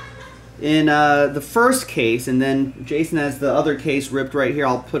boxes in the first case, and then Jason has the other case ripped right here.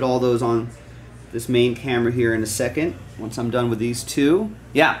 I'll put all those on this main camera here in a second once I'm done with these two.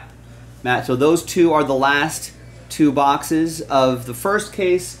 Yeah, Matt, so those two are the last two boxes of the first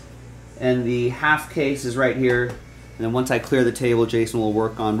case, and the half case is right here. And then once I clear the table, Jason will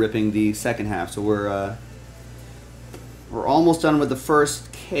work on ripping the second half. So we're almost done with the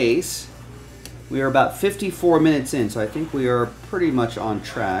first case. We are about 54 minutes in, so I think we are pretty much on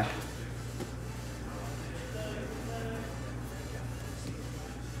track.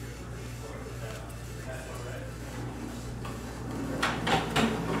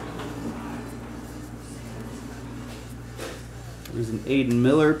 There's an Aiden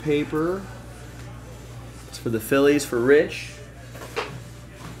Miller paper. It's for the Phillies for Rich.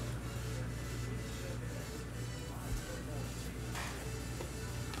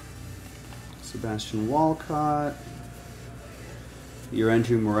 Sebastian Walcott.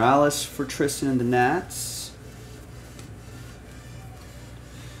 Andrew Morales for Tristan and the Nats.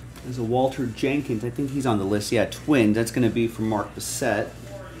 There's a Walter Jenkins. I think he's on the list. Yeah, Twins. That's going to be for Mark Bissett.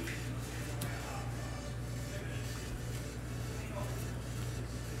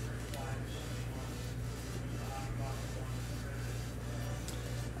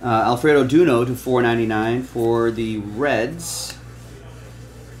 Alfredo Duno to 499 for the Reds.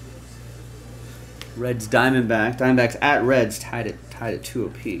 Reds Diamondbacks. Diamondbacks at Reds tied at 2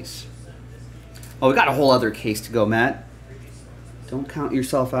 apiece. Oh, we got a whole other case to go, Matt. Don't count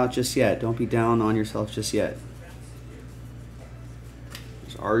yourself out just yet. Don't be down on yourself just yet.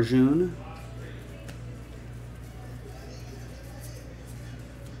 There's Arjun.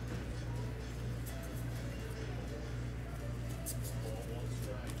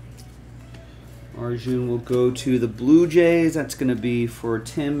 Arjun will go to the Blue Jays. That's going to be for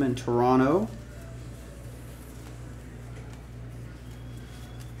Tim in Toronto.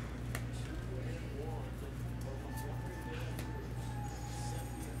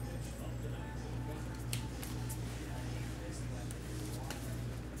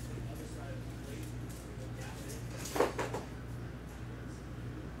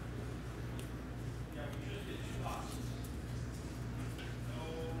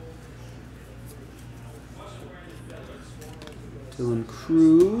 Dylan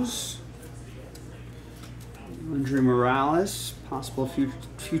Cruz, Andre Morales, possible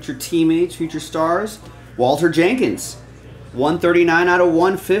future teammates, future stars. Walter Jenkins, 139 out of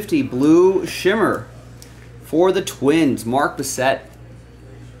 150, blue shimmer for the Twins. Mark Bissett.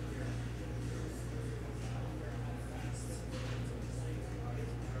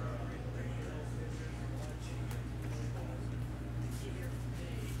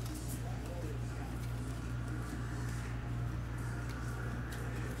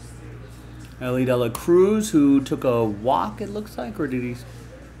 Ellie De La Cruz, who took a walk, it looks like, or did he?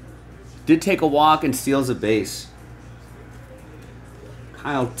 Did take a walk and steals a base.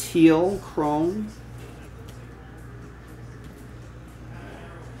 Kyle Teal, chrome.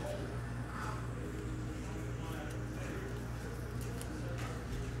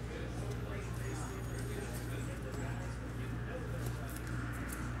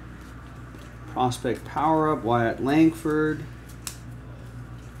 Prospect power-up, Wyatt Langford.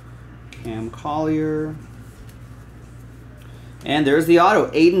 Cam Collier. And there's the auto,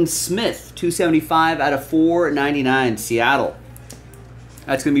 Aiden Smith, 275 out of 499, Seattle.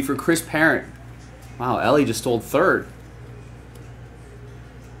 That's going to be for Chris Parent. Wow, Ellie just stole third.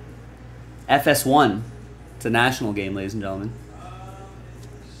 FS1. It's a national game, ladies and gentlemen.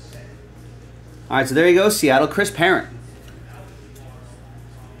 All right, so there you go, Seattle, Chris Parent.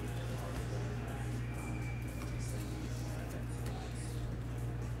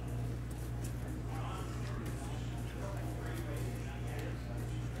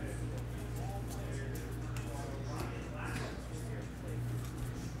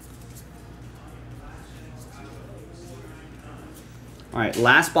 All right,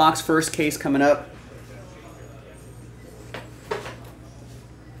 last box, first case coming up.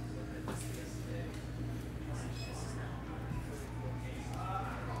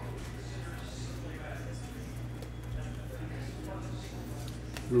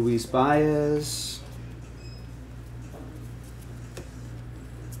 Luis Baez.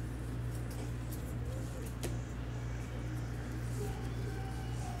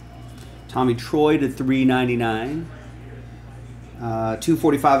 Tommy Troy to 399.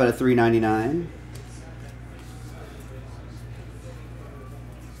 245 out of 399.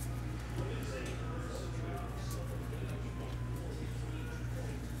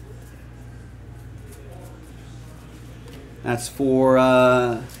 That's for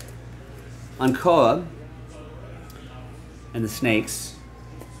Ankoa and the Snakes.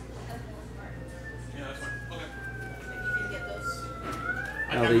 Yeah, that's fine. Okay. You can get those.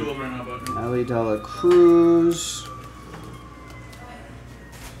 I can't do those right now, but. Ellie De La Cruz.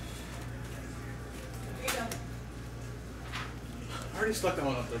 I already stuck that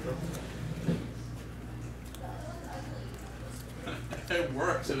one up there, bro. It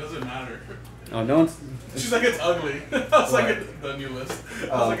works. It doesn't matter. Oh, no one's. She's like, it's ugly. I was like, the new list. I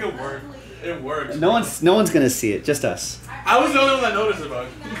was like, it worked. It works. No one's gonna see it. Just us. I was the only one that noticed about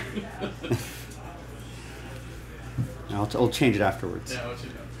it. I'll change it afterwards. Yeah, what you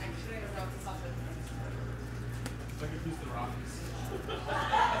know. It's like a piece of the Rockies.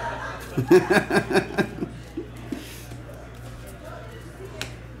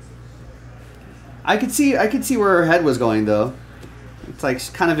 I could see where her head was going though. It's like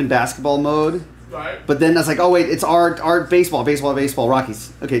kind of in basketball mode. Right. But then it's like, oh wait, it's art, baseball,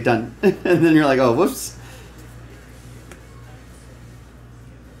 Rockies. Okay, done. And then you're like, oh, whoops.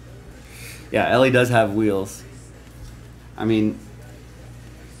 Yeah, Ellie does have wheels. I mean,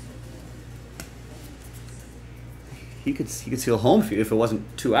 he could steal home for you if it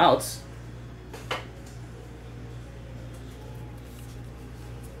wasn't 2 outs.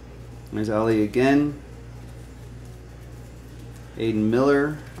 There's Ellie again. Aiden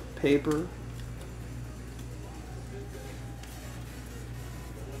Miller, paper.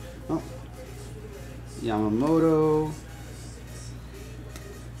 Oh. Yamamoto.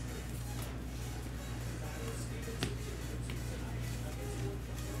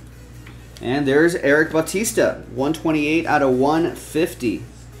 And there's Eric Bautista, 128 out of 150.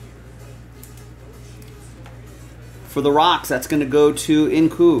 For the Rocks, that's going to go to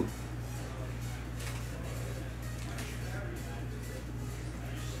Inku.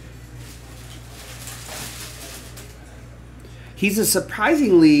 He's a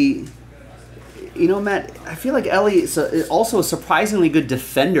surprisingly, you know, Matt, I feel like Ellie is also a surprisingly good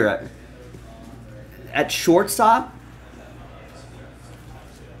defender at shortstop.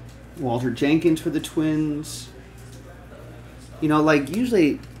 Walter Jenkins for the Twins. You know, like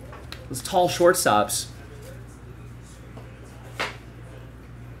usually those tall shortstops.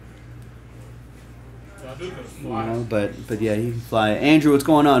 You know, but yeah, he can fly. Andrew, what's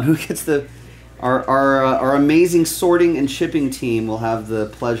going on? Who gets the our amazing sorting and shipping team will have the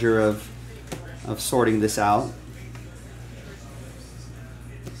pleasure of sorting this out.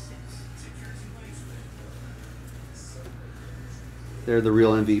 They're the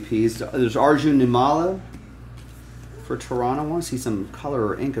real MVPs. There's Arjun Nimala for Toronto. I want to see some color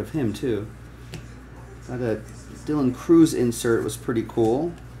or ink of him too. Got a Dylan Cruz insert, was pretty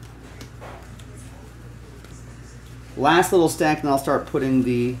cool. Last little stack, and I'll start putting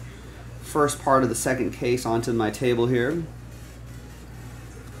the first part of the second case onto my table here.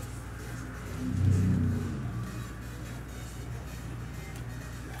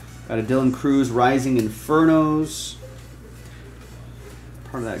 Got a Dylan Cruz Rising Infernos.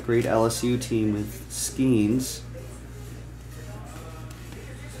 Part of that great LSU team with Skeens.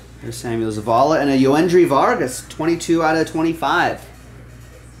 There's Samuel Zavala and a Yoendry Vargas, 22 out of 25.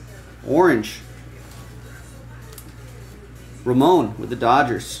 Orange. Ramon with the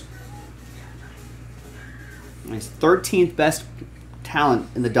Dodgers. Nice, 13th best talent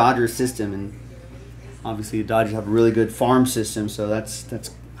in the Dodgers system, and obviously the Dodgers have a really good farm system, so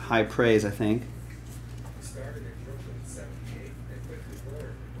that's high praise, I think.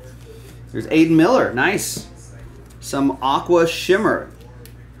 There's Aiden Miller, nice. Some Aqua Shimmer.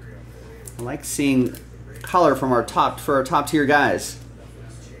 I like seeing color from our top tier guys.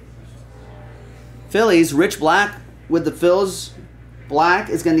 Phillies, Rich Black with the Phils. Black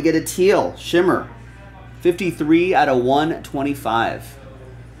is going to get a teal Shimmer. 53 out of 125.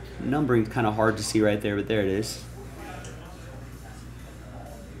 Numbering's kind of hard to see right there, but there it is.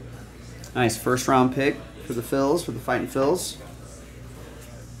 Nice first round pick for the Phils, for the Fighting Phils.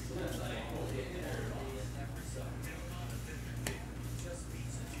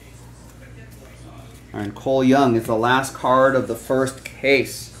 All right, Cole Young is the last card of the first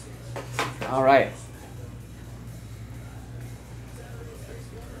case. All right.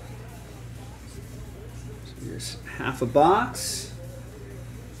 So here's half a box.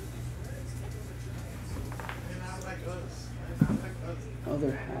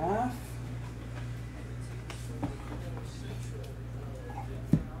 Other half.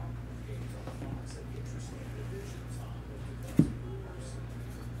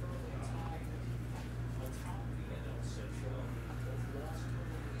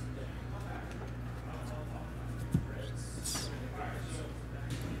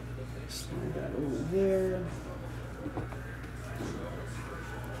 Slide that over there.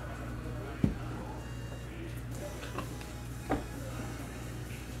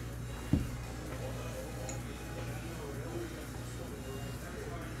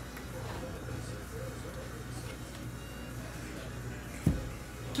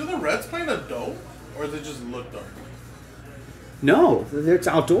 Do the Reds play in a dome, or does it just look dark? No, it's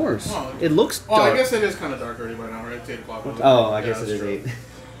outdoors. Oh, it looks dark. Oh, I guess it is kind of dark already by now, right? It's 8 o'clock. Oh, I guess it is true. 8.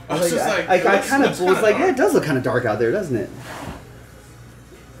 I was just like, I kind of was like, dark. yeah, it does look kind of dark out there, doesn't it?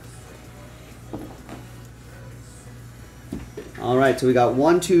 All right, so we got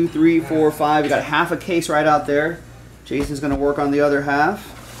 1, 2, 3, 4, 5. We got half a case right out there. Jason's going to work on the other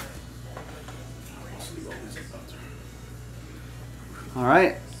half. All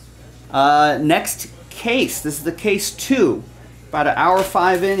right. Next case. This is the case 2. About an hour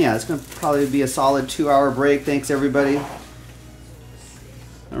 5 in. Yeah, it's going to probably be a solid 2-hour break. Thanks, everybody.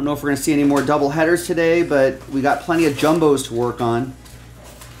 I don't know if we're going to see any more double headers today, but we got plenty of jumbos to work on.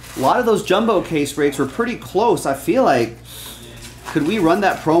 A lot of those jumbo case breaks were pretty close. I feel like, could we run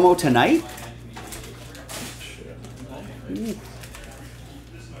that promo tonight?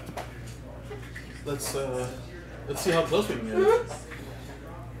 Let's see how close we can get.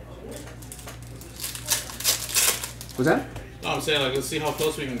 What's that? No, I'm saying, like, let's see how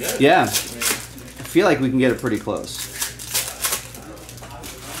close we can get. Yeah. I mean, I feel like we can get it pretty close.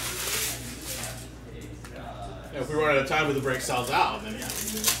 if we run out of time with the break sells out, then yeah, we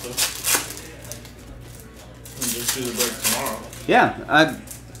can do it. So, and just do the break tomorrow. Yeah,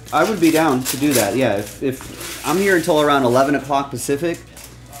 I would be down to do that. Yeah, if I'm here until around 11 o'clock Pacific,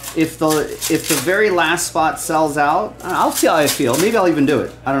 if the very last spot sells out, I'll see how I feel. Maybe I'll even do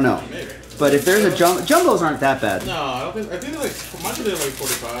it. I don't know. Maybe. But if there's a jumbos aren't that bad. No, I don't think. I think they're like mine are like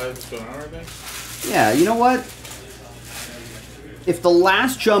 45. It's going on, I think. Yeah, you know what? If the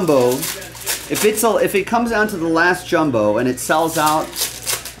last jumbo, if it comes down to the last jumbo and it sells out,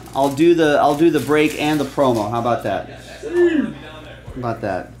 I'll do the break and the promo. How about that? How about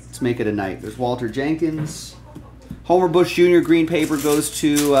that? Let's make it a night. There's Walter Jenkins. Homer Bush Jr. green paper goes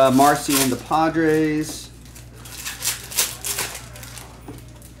to Marcy and the Padres.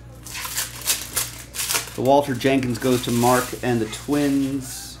 The Walter Jenkins goes to Mark and the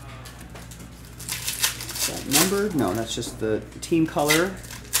Twins. Is that numbered? No, that's just the team color.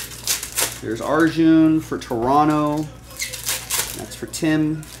 There's Arjun for Toronto. That's for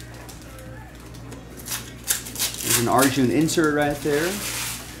Tim. There's an Arjun insert right there.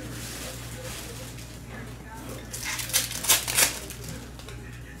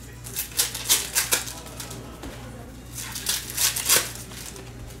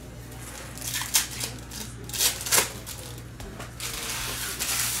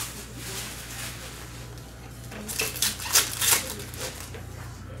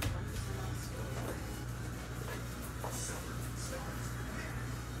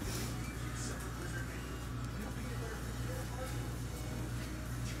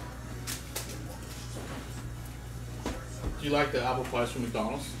 Do you like the apple pies from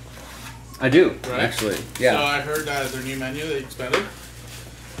McDonald's? I do, right? actually. Yeah. So I heard that their new menu they expanded.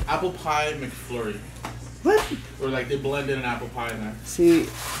 Apple pie McFlurry. What? Or like they blended an apple pie in there. See,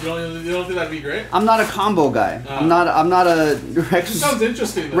 You don't think that'd be great? I'm not a combo guy. I'm not a Rex. It sounds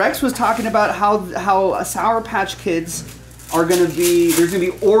interesting. Though. Rex was talking about how Sour Patch Kids are gonna be. There's gonna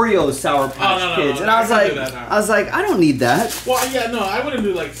be Oreo Sour Patch Kids, and I was like, I don't need that. Well, yeah, no, I wouldn't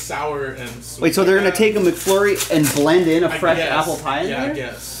do like sour and sweet. Wait, so they're gonna take a McFlurry and blend in a fresh guess. apple pie in yeah, there? I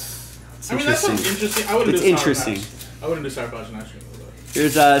guess. It's I mean, that sounds interesting. I wouldn't It's do Sour interesting. Patch. I wouldn't do Sour Patch and ice cream.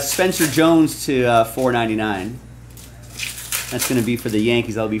 There's Spencer Jones to $4.99. That's gonna be for the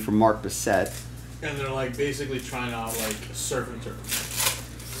Yankees. That'll be for Mark Bissett. And they're like basically trying out like surf and turf.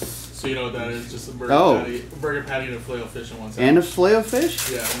 So you know what that is? Just a burger patty and a filet of fish in one sandwich. And a filet of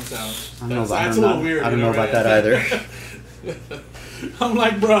fish? Yeah, one sandwich. I don't know about, That's a little weird. I don't know about that either. I'm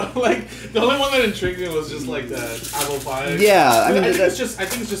like, bro, like the only one that intrigued me was just like that apple pie. Yeah, I think it's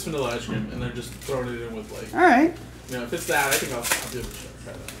just vanilla ice cream, and they're just throwing it in with like. All right. You know, if it's that, I think I'll give it a shot.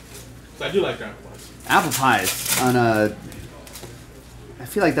 Try that. So I do like apple pies. Apple pies on a. I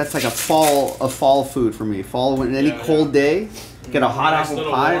feel like that's like a fall food for me. Fall when any cold day, get a hot nice apple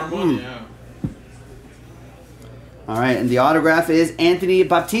pie. One, yeah. All right, and the autograph is Anthony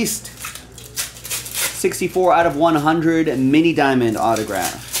Baptiste. 64 out of 100 mini diamond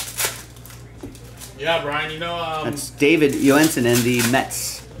autograph. Yeah, Brian, you know That's David Joensen and the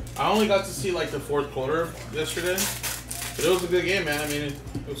Mets. I only got to see like the fourth quarter yesterday, but it was a good game, man. I mean,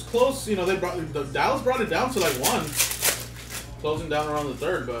 it was close. You know, the Dallas brought it down to like 1, closing down around the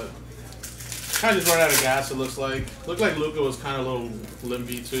third, but kind of just ran out of gas. It looks like Luka was kind of a little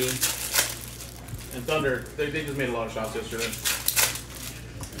limpy too, and Thunder they just made a lot of shots yesterday.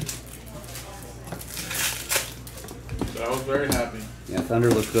 So I was very happy. Yeah, Thunder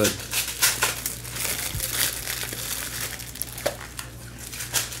looked good.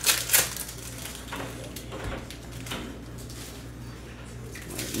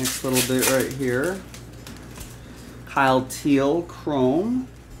 Next little bit right here. Kyle Teal, Chrome.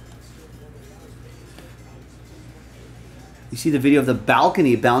 You see the video of the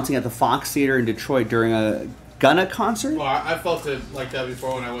balcony bouncing at the Fox Theater in Detroit during a Gunna concert? Well, I felt it like that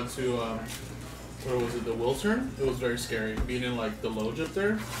before when I went to, where was it, the Wiltern? It was very scary. Being in like the loge up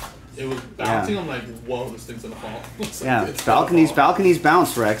there, it was bouncing. Yeah. I'm like, whoa, this thing's gonna fall. Like, yeah, balconies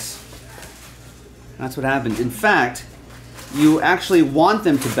bounce, Rex. That's what happens. In fact, you actually want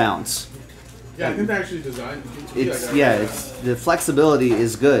them to bounce. Yeah, I think they actually designed it to be like that. Yeah, the flexibility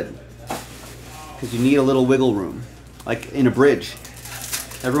is good because you need a little wiggle room, like in a bridge.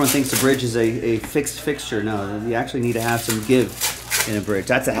 Everyone thinks a bridge is a fixed fixture. No, you actually need to have some give in a bridge.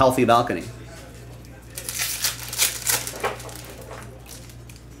 That's a healthy balcony.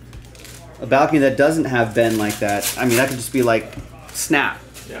 A balcony that doesn't have bend like that, I mean, that could just be like snap.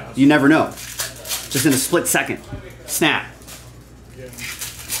 Yeah. You never know. Just in a split second. Snap. Yeah.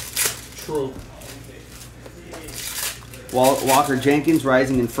 True. Walker Jenkins,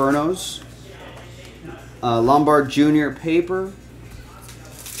 Rising Infernos. Lombard Jr. paper.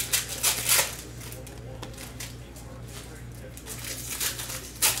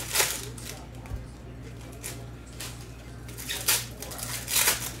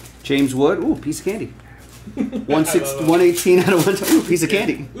 James Wood. Ooh, piece of candy. 118 out of 120. Ooh, piece of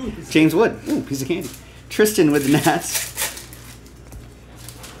candy. James Wood. Ooh, piece of candy. Tristan with the Nats.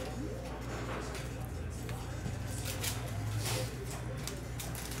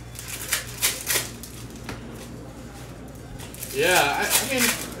 Yeah, I mean,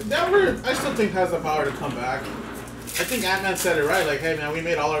 Denver, I still think has the power to come back. I think Ant-Man said it right. Like, hey, man, we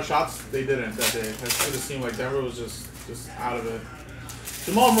made all our shots. They didn't that day. It just seemed like Denver was just out of it.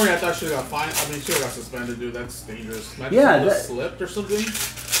 Jamal Murray, I thought should have got fined. I mean, should have got suspended, dude. That's dangerous. Imagine that slipped or something.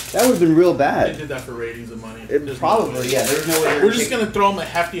 That would have been real bad. They did that for ratings and money. Probably, yeah. There's no way. We're just gonna throw him a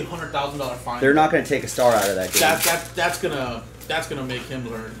hefty $100,000 fine. They're not gonna take a star out of that game. That's gonna make him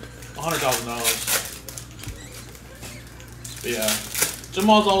learn $100,000. Yeah,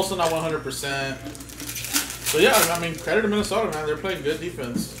 Jamal's also not 100%. So yeah, I mean, credit to Minnesota, man. They're playing good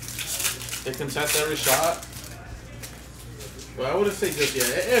defense. They contest every shot. But I wouldn't say just yet.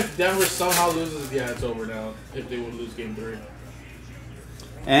 If Denver somehow loses, yeah, it's over now. If they would lose Game 3.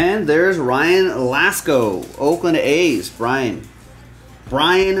 And there's Ryan Lasco, Oakland A's. Brian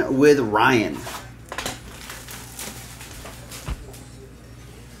with Ryan.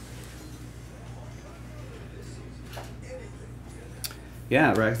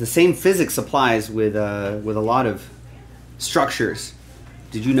 Yeah, right. The same physics applies with a lot of structures.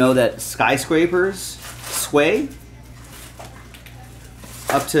 Did you know that skyscrapers sway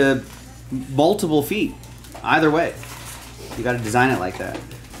up to multiple feet either way? You got to design it like that.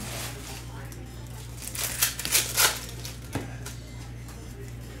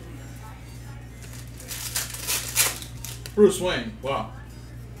 Bruce Wayne, wow.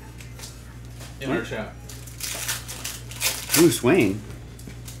 In our chat. Bruce Wayne?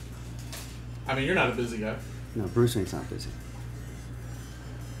 I mean, you're not a busy guy. No, Bruce Wayne's not busy.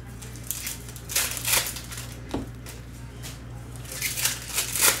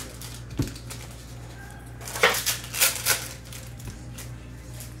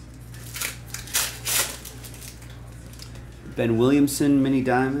 Ben Williamson mini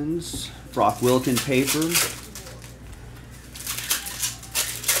diamonds. Brock Wilkin paper.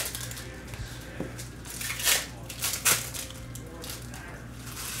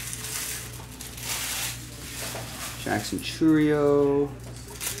 Jackson Churio.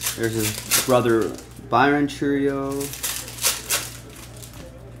 There's his brother Byron Churio.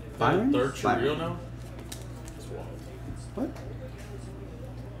 Byron? Third Churio now? That's wild. What?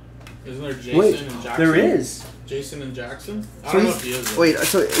 Isn't there Jason and Jackson? There is. Jason and Jackson? I don't know if he is. Wait,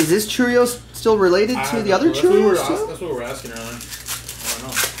 so is this Churio still related to the other Churios? That's what we were asking earlier. I don't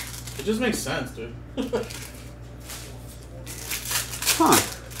know. It just makes sense, dude.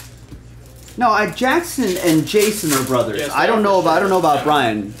 Huh. No, Jackson and Jason are brothers. Yes, I don't know about yeah.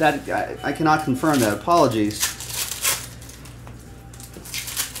 Brian. That I cannot confirm that. Apologies.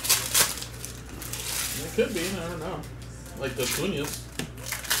 It could be. I don't know. Like the Acuñas.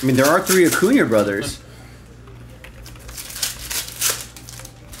 I mean, there are 3 Acuna brothers.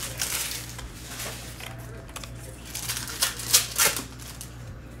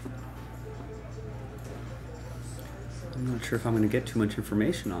 I'm not sure if I'm going to get too much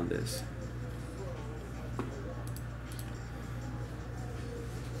information on this.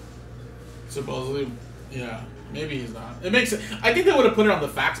 Supposedly, yeah. Maybe he's not. It makes it. I think they would have put it on the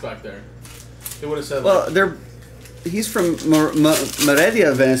facts back there. They would have said. Well, he's from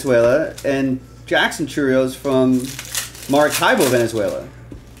Meredia, Venezuela, and Jackson Churio's from Maracaibo, Venezuela.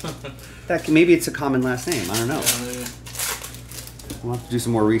 Maybe it's a common last name. I don't know. Yeah, maybe. We'll have to do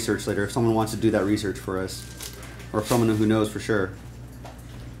some more research later if someone wants to do that research for us, or if someone who knows for sure.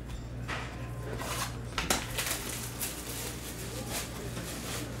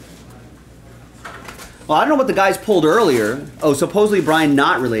 Well, I don't know what the guys pulled earlier. Oh, supposedly Brian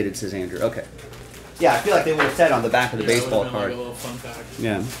not related, says Andrew. Okay. Yeah, I feel like they would have said on the back of the baseball card. Like a little fun fact.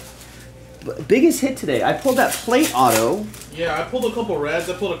 Yeah. But biggest hit today. I pulled that plate auto. Yeah, I pulled a couple reds.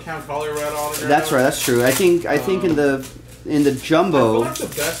 I pulled a Count Collier red auto. That's right. That's true. I think in the jumbo. I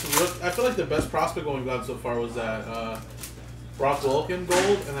feel like the best prospect one we've got so far was that Brock Wilkin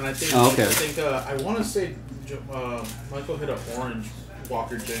gold, and then I think I want to say Michael hit an orange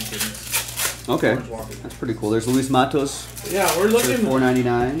Walker Jenkins. Okay, that's pretty cool. There's Luis Matos. Yeah, we're looking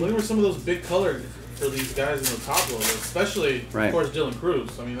 $4.99. Looking for some of those big color for these guys in the top loader, especially of course Dylan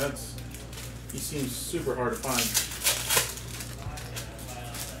Cruz. I mean he seems super hard to find.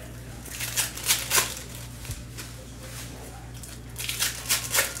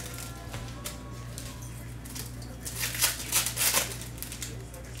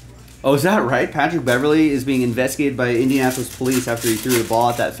 Oh, is that right? Patrick Beverly is being investigated by Indianapolis police after he threw the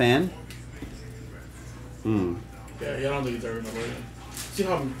ball at that fan? Yeah, I don't think he's ever going to win. See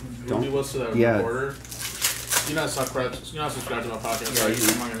how rude he was to that reporter? You're not subscribed to my podcast, Yeah, right?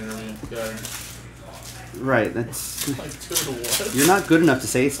 I'm not gonna interview you. Get out of here. Right, that's... Like, dude, what? You're not good enough to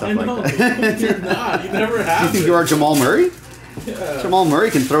say stuff like that. You're not. You never have. You think you are Jamal Murray? Yeah. Jamal Murray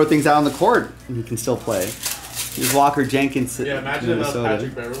can throw things out on the court and he can still play. Here's Walker Jenkins. Yeah, imagine enough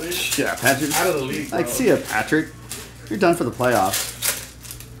Patrick Beverly. Yeah, Patrick. Out of the league, bro. Like, see ya, Patrick. You're done for the playoffs.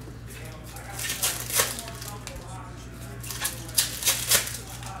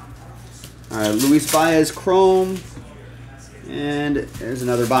 All right, Luis Baez Chrome. And there's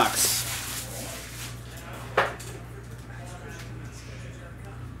another box.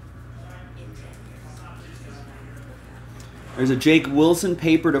 There's a Jake Wilson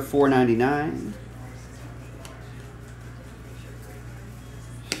paper to $4.99.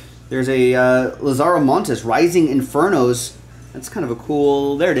 There's a Lazaro Montes Rising Infernos. That's kind of a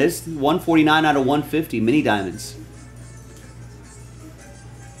cool. There it is. 149 out of 150 mini diamonds.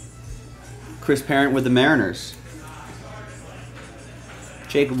 Chris Parent with the Mariners.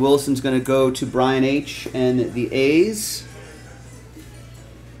 Jacob Wilson's going to go to Brian H. and the A's.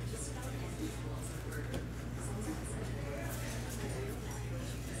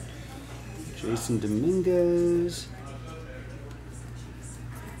 Jason Dominguez.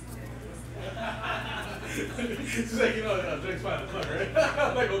 She's like, you know, Drake's fine, right?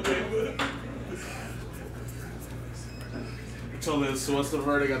 I'm like, okay. Told this, so what's the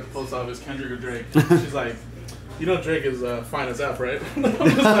verdict at the post office, Kendrick or Drake? She's like, you know Drake is fine as F, right? I was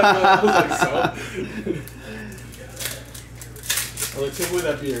like, so? I was like, take away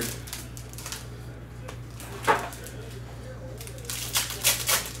that beard.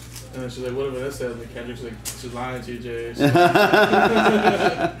 And then she's like, what if it said? Like, Kendrick's like, she's lying to you, Jay.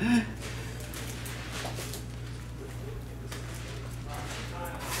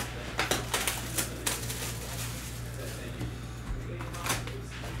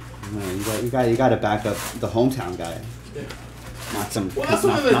 You got to back up the hometown guy. Yeah. Not some. Well, that's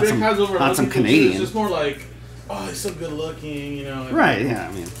something that Drake has over not some Canadian. It's just more like, oh, he's so good looking, you know. Right. Yeah.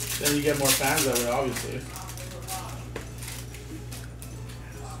 I mean. Then you get more fans that way, obviously.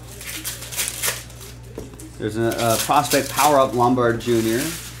 There's a prospect power-up Lombard Jr.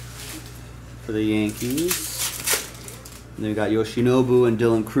 for the Yankees. And then we got Yoshinobu and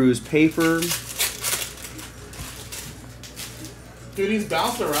Dylan Cruz paper. Dude, he's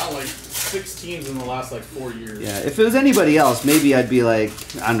bounced around like 6 teams in the last like 4 years. Yeah, if it was anybody else, maybe I'd be like,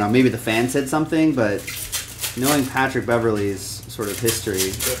 I don't know, maybe the fan said something, but knowing Patrick Beverley's sort of history.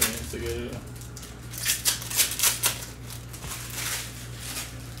 Definitely instigated.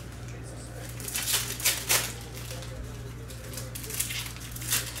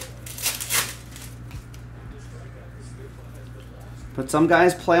 But some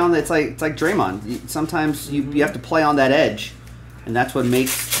guys play on it's like Draymond. Sometimes you have to play on that edge, and that's what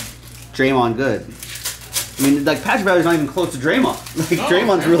makes Draymond good. I mean, like Patrick Beverley's not even close to Draymond. Like no,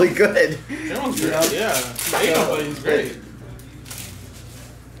 Draymond's really good. Draymond's great. Yeah, but he's great.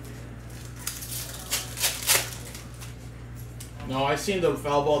 No, I seen the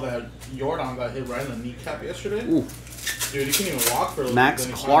foul ball that Jordan got hit right in the kneecap yesterday. Ooh. Dude, he couldn't even walk for a little Max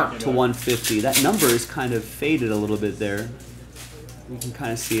Clark to 150. That number is kind of faded a little bit there. You can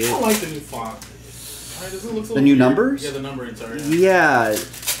kind of see it. I don't like the new font. Doesn't look the new weird. Numbers? Yeah, the numbering, sorry. Yeah.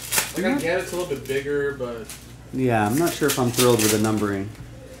 Like, I get it's a little bit bigger, but... Yeah, I'm not sure if I'm thrilled with the numbering.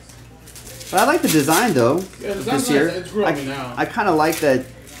 But I like the design, though. Yeah, the design's this year. Nice. It's grew on me now. I kind of like that,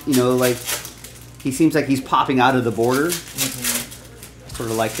 you know, like, he seems like he's popping out of the border. Mm-hmm. Sort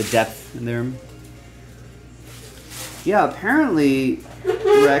of like the depth in there. Yeah, apparently,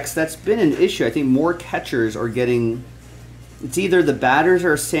 Rex, that's been an issue. I think more catchers are getting... It's either the batters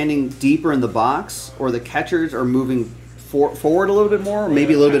are standing deeper in the box or the catchers are moving forward a little bit more, or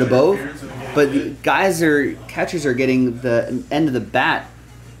maybe a little bit of both. But catchers are getting the end of the bat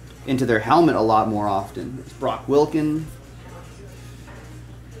into their helmet a lot more often. It's Brock Wilken.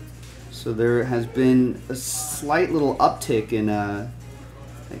 So there has been a slight little uptick in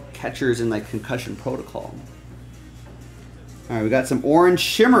like catchers in like concussion protocol. All right, we got some orange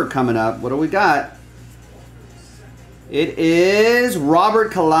shimmer coming up. What do we got? It is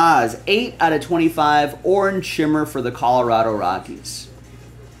Robert Calaz, 8 out of 25, orange shimmer for the Colorado Rockies.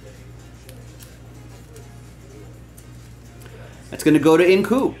 That's going to go to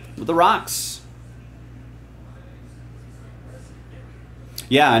Inku with the Rocks.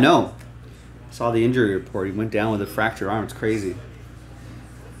 Yeah, I know. Saw the injury report. He went down with a fractured arm. It's crazy.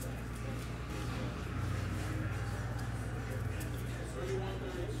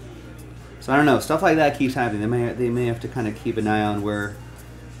 So I don't know. Stuff like that keeps happening. They may have to kind of keep an eye on where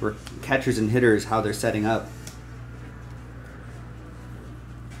catchers and hitters, how they're setting up.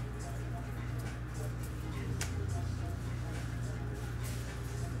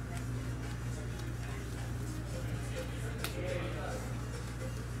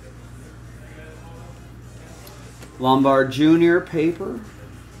 Lombard Jr. paper.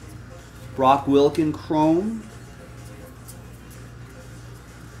 Brock Wilken chrome.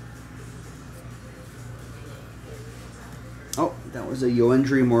 Oh, that was a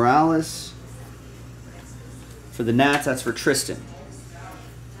Yoendry Morales. For the Nats, that's for Tristan.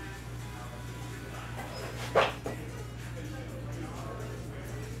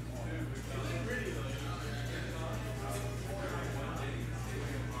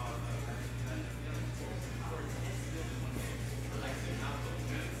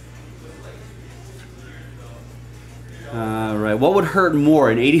 Right, what would hurt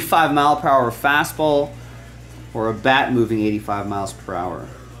more, an 85 mile per hour fastball or a bat moving 85 miles per hour?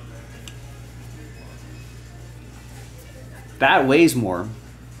 Bat weighs more.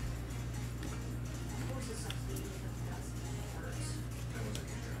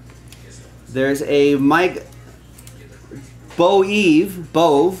 There's a Mike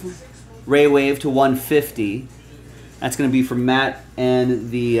Bove Ray Wave to 150. That's going to be from Matt and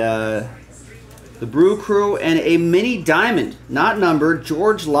the Brew Crew, and a mini diamond, not numbered,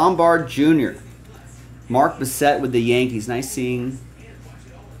 George Lombard Jr. Mark Bissett with the Yankees. Nice seeing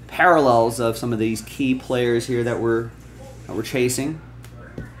parallels of some of these key players here that we're chasing.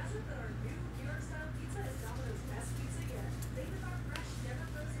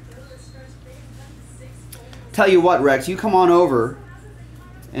 Tell you what, Rex, you come on over,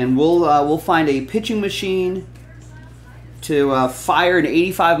 and we'll find a pitching machine to fire an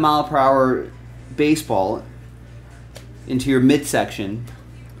 85 mile per hour baseball into your midsection,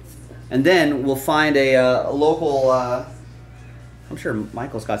 and then we'll find a local. I'm sure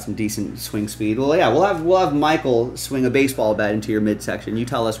Michael's got some decent swing speed. Well, yeah, we'll have Michael swing a baseball bat into your midsection. You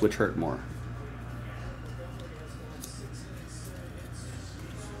tell us which hurt more.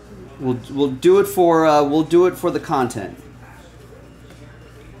 We'll do it for the content.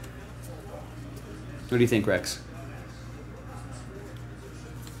 What do you think, Rex?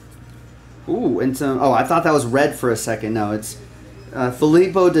 Ooh, and some. Oh, I thought that was red for a second. No, it's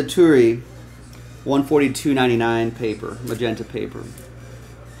Filippo Daturi, 142.99 paper, magenta paper.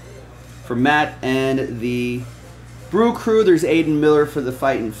 For Matt and the Brew Crew, there's Aiden Miller for the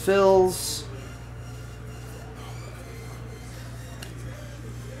Fightin' Phils.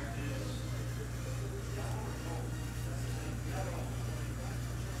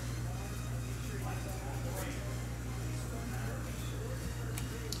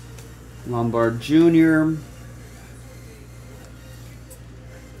 Lombard Jr.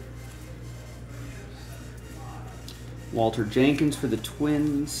 Walter Jenkins for the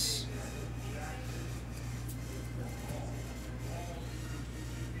Twins.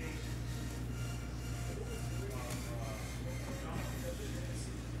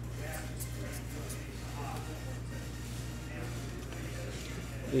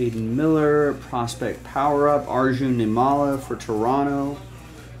 Aiden Miller, Prospect Power Up, Arjun Nimala for Toronto.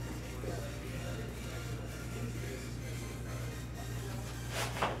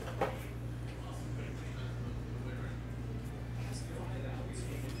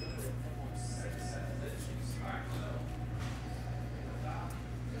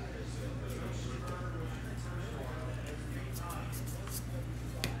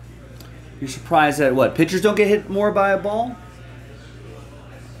 You're surprised that what? Pitchers don't get hit more by a ball?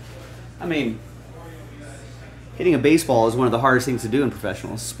 I mean, hitting a baseball is one of the hardest things to do in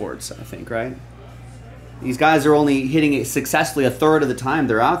professional sports, I think, right? These guys are only hitting it successfully a third of the time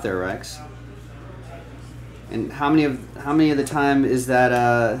they're out there, Rex. And how many of the time is that?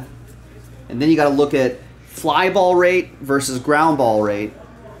 And then you got to look at fly ball rate versus ground ball rate,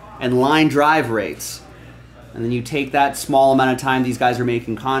 and line drive rates. And then you take that small amount of time these guys are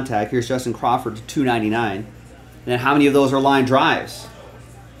making contact. Here's Justin Crawford to 299. And then how many of those are line drives?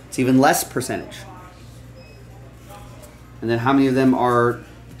 It's even less percentage. And then how many of them are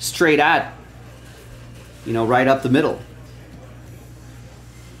straight at, right up the middle?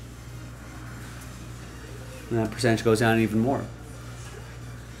 And that percentage goes down even more.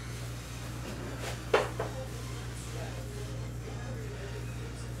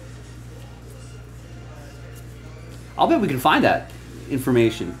 I'll bet we can find that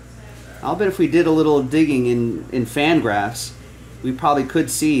information. I'll bet if we did a little digging in Fangraphs, we probably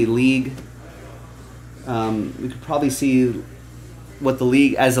could see league. We could probably see what the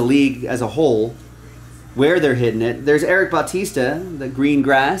league as a whole, where they're hitting it. There's Eric Bautista, the green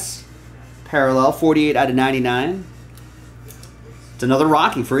grass, parallel, 48 out of 99. It's another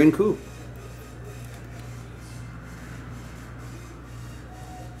Rocky for In Coop.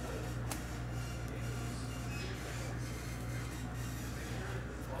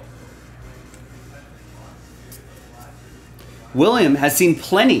 William has seen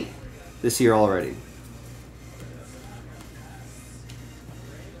plenty this year already.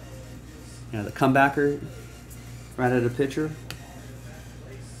 Yeah, the comebacker right at a pitcher.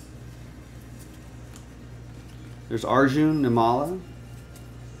 There's Arjun Nimala.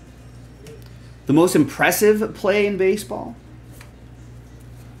 The most impressive play in baseball.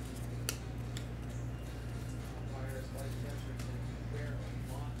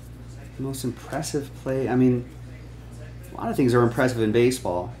 The most impressive play. I mean, a lot of things are impressive in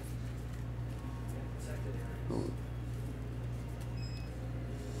baseball.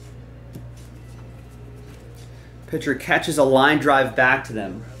 Pitcher catches a line drive back to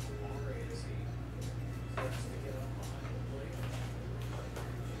them.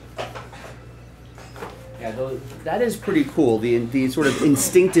 Yeah, that is pretty cool. The sort of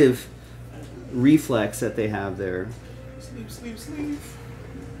instinctive reflex that they have there. Sleep, sleep, sleep.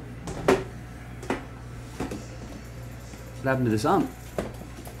 What happened to this ump? I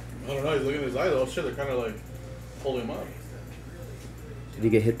don't know. He's looking at his eyes. Oh shit! They're kind of like holding him up. Did he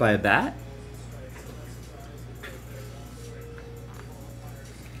get hit by a bat?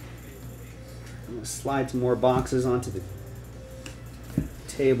 I'm gonna slide some more boxes onto the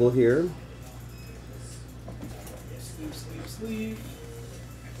table here. Sleep, sleep, sleep.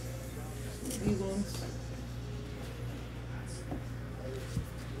 These ones.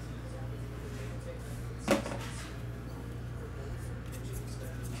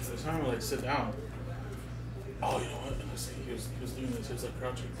 It's time to like sit down. Oh, you know what? Let's see. He was doing this. He was like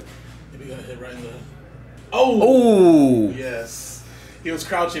crouching. Maybe he got hit right in the. Oh! Oh! Yes. He was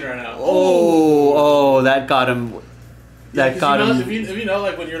crouching right now. Oh, that got him. That got him. If you know,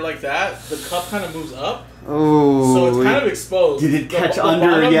 like when you're like that, the cup kind of moves up. Oh. So it's kind of exposed. Did it catch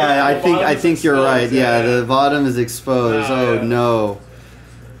under? Bottom, yeah, I think you're right. Yeah, the bottom is exposed. Oh no.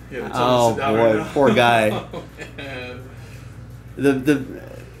 Yeah, oh boy, right poor guy. Oh,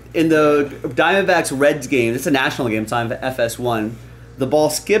 in the Diamondbacks Reds game, it's a national game, it's on FS1. The ball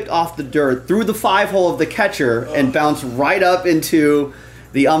skipped off the dirt through the 5-hole of the catcher and bounced right up into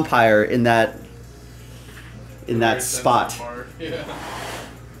the umpire in that spot. Yeah.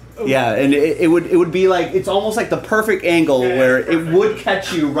 Yeah, and it would be like, it's almost like the perfect angle where it would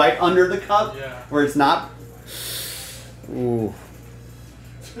catch you right under the cup, where it's not. Ooh.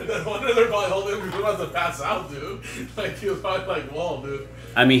 No wonder they're probably holding him because he was about to pass out, dude. Like, he was probably like, whoa, dude.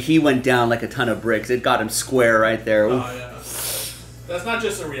 I mean, he went down like a ton of bricks. It got him square right there. Oh, yeah. That's not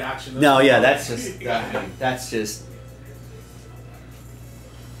just a reaction. No, yeah, that's just... that's just...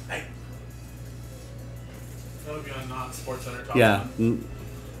 Hey. That would be on not Sports Center top 10.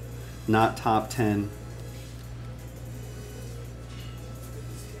 Not top 10.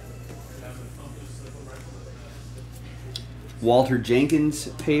 Walter Jenkins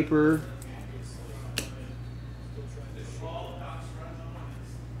paper.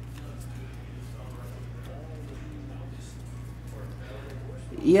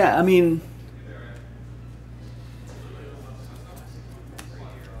 Yeah, I mean,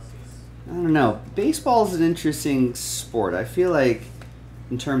 I don't know. Baseball is an interesting sport. I feel like,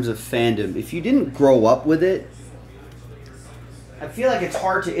 in terms of fandom, if you didn't grow up with it, I feel like it's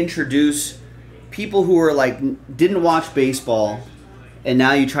hard to introduce people who are like didn't watch baseball, and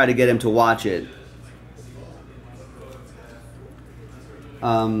now you try to get them to watch it.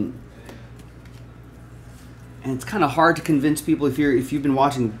 And it's kind of hard to convince people if you've been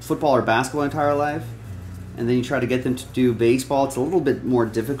watching football or basketball entire life, and then you try to get them to do baseball. It's a little bit more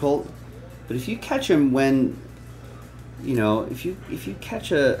difficult. But if you catch them when, you know, if you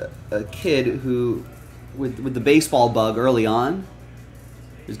catch a kid who with the baseball bug early on,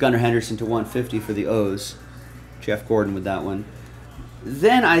 there's Gunnar Henderson to 150 for the O's, Jeff Gordon with that one.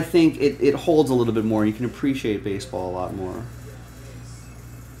 Then I think it holds a little bit more. You can appreciate baseball a lot more.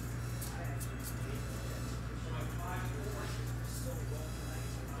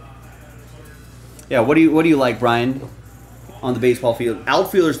 Yeah, what do you like, Brian, on the baseball field?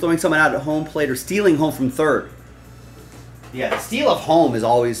 Outfielders throwing someone out at home plate or stealing home from third. Yeah, the steal of home is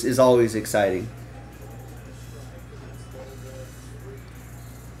always exciting.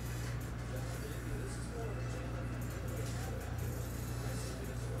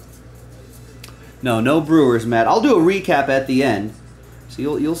 No Brewers, Matt. I'll do a recap at the end, so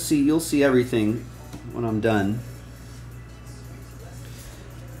you'll see everything when I'm done.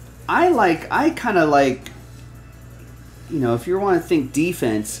 I kind of like, you know, if you want to think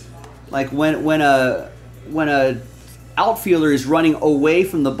defense, like when a outfielder is running away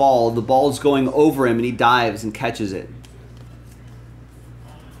from the ball's going over him and he dives and catches it.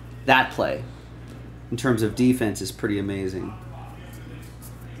 That play, in terms of defense, is pretty amazing.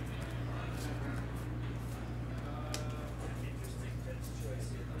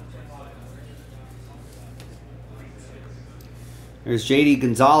 There's JD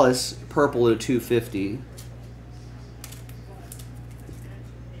Gonzalez, purple to 250.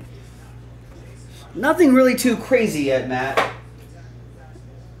 Nothing really too crazy yet, Matt.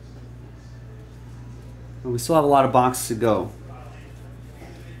 But we still have a lot of boxes to go.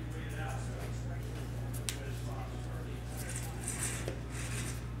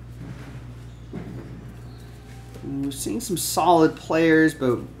 We're seeing some solid players,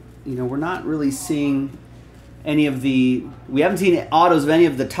 but you know, we're not really seeing any of the... We haven't seen autos of any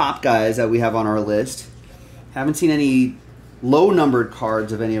of the top guys that we have on our list. Haven't seen any low-numbered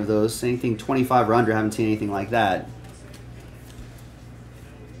cards of any of those. Anything 25 or under, haven't seen anything like that.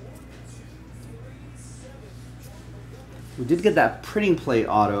 We did get that printing plate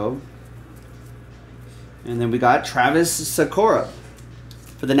auto. And then we got Travis Sakura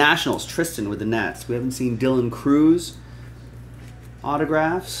for the Nationals. Tristan with the Nats. We haven't seen Dylan Cruz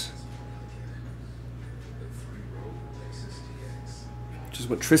autographs. Which is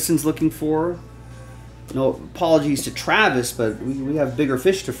what Tristan's looking for. No apologies to Travis, but we have bigger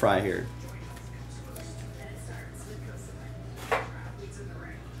fish to fry here.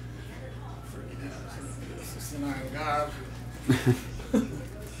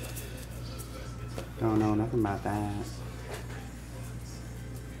 Don't know nothing about that.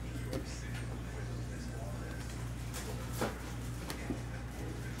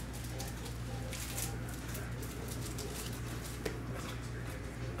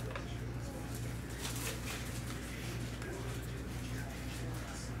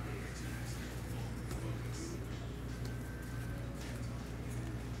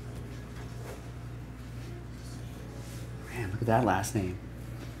 Look at that last name.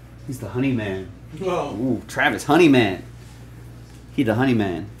 He's the Honey Man. Whoa. Ooh, Travis Honey Man. He the Honey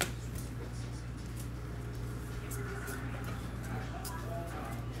Man.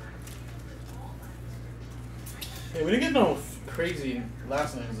 Hey, we didn't get no crazy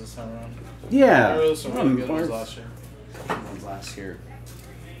last names this time around. Yeah. There was some really good ones last year. Last year.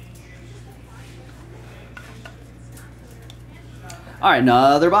 All right,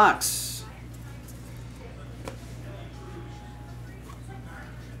 another box.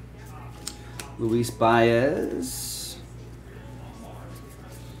 Luis Baez.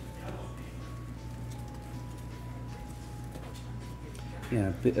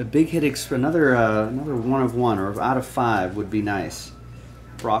 Yeah, a big hit. Another 1 of 1 or out of 5 would be nice.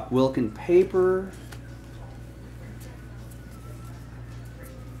 Brock Wilken paper.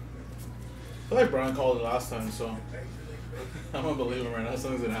 I feel like Brian called it last time, so I'm gonna believe him right now.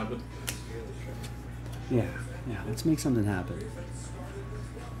 Something's gonna happen. Yeah, let's make something happen.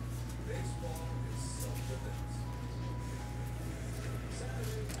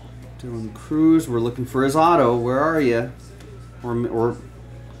 Dylan Cruz, we're looking for his auto. Where are you? Or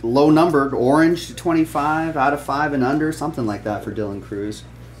low numbered, orange to 25, out of 5 and under, something like that for Dylan Cruz.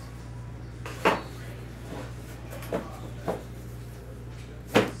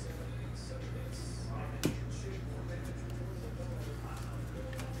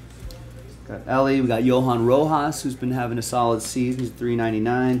 Got Ellie, we got Johan Rojas, who's been having a solid season. He's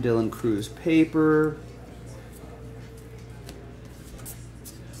 $3.99. Dylan Cruz paper.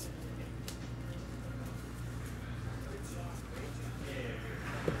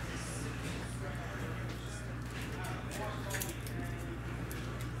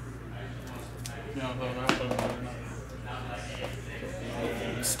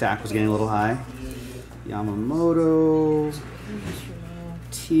 Stack was getting a little high. Yamamoto,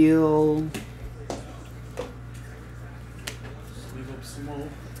 Teal,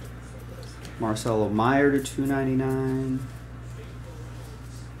 Marcelo Meyer to $2.99.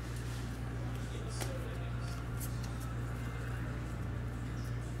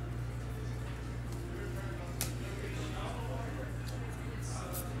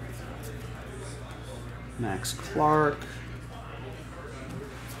 Max Clark.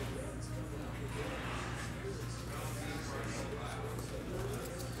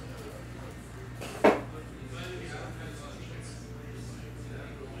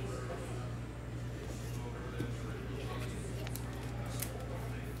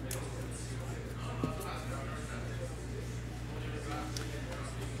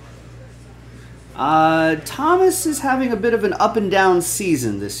 Thomas is having a bit of an up and down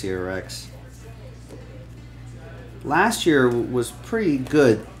season this year, Rex. Last year was pretty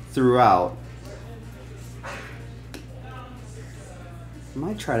good throughout.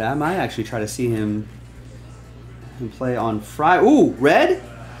 I might actually try to see him play on Friday. Ooh, red?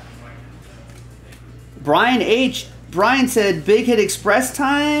 Brian H. Brian said Big Hit Express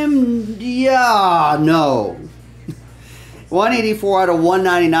time? Yeah, no. 184 out of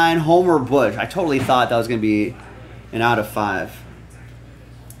 199, Homer Bush. I totally thought that was going to be an out of 5.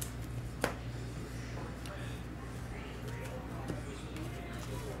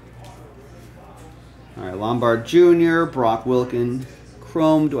 Lombard Jr., Brock Wilken,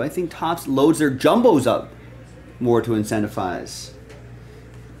 Chrome. Do I think Topps loads their jumbos up more to incentivize?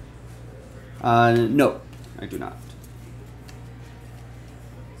 No, I do not.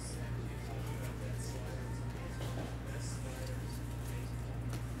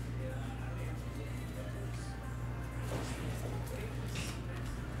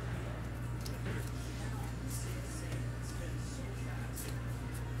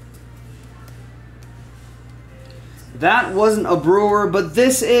 That wasn't a Brewer, but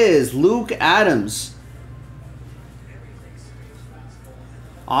this is Luke Adams.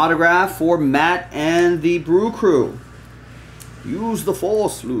 Autograph for Matt and the Brew Crew. Use the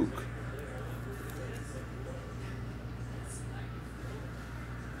force, Luke.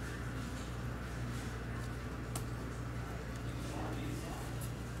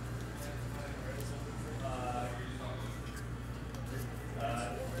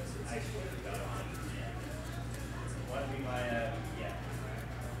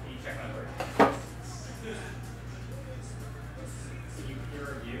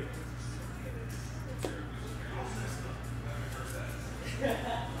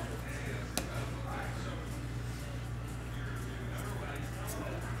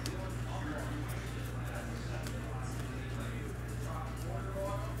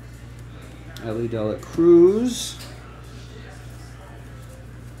 Ellie De La Cruz.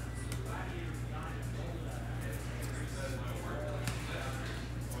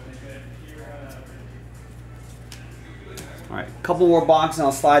 All right, a couple more boxes and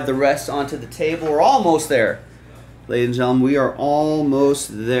I'll slide the rest onto the table. We're almost there. Ladies and gentlemen, we are almost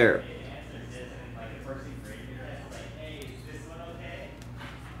there.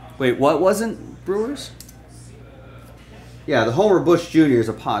 Wait, what wasn't Brewers? Yeah, the Homer Bush Jr. is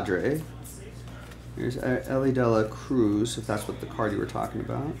a Padre. Here's Ellie De La Cruz, if that's what the card you were talking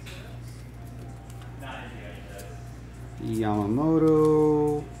about.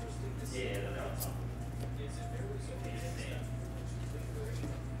 Yamamoto.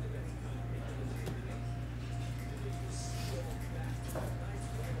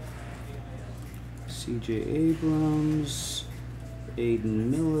 C.J. Abrams.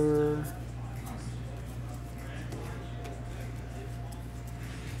 Aiden Miller.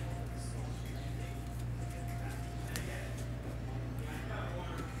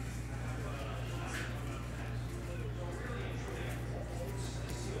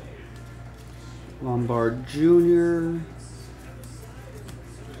 Lombard Jr.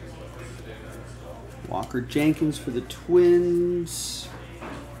 Walker Jenkins for the Twins.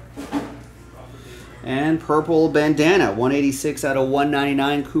 And purple bandana, 186 out of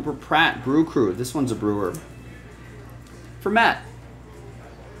 199, Cooper Pratt, Brew Crew. This one's a Brewer. For Matt.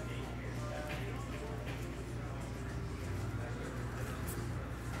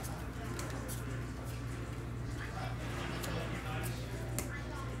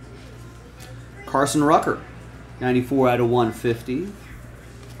 Carson Rucker, 94 out of 150.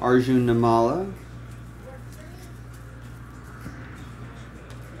 Arjun Namala.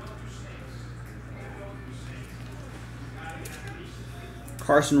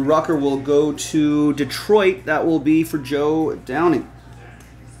 Carson Rucker will go to Detroit. That will be for Joe Downing.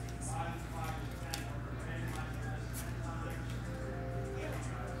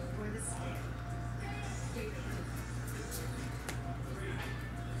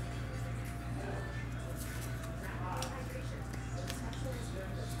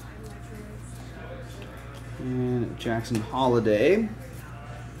 And Jackson Holiday.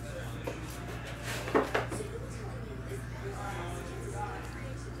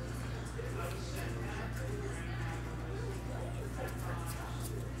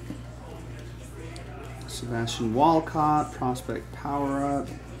 Sebastian Walcott, prospect power-up.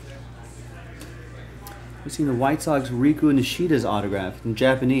 We've seen the White Sox Riku Nishida's autograph in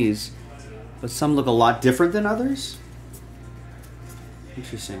Japanese, but some look a lot different than others.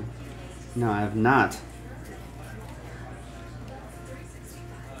 Interesting. No, I have not.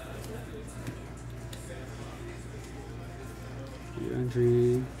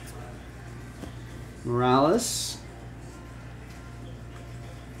 Andre Morales.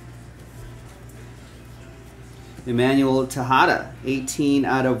 Emmanuel Tejada, 18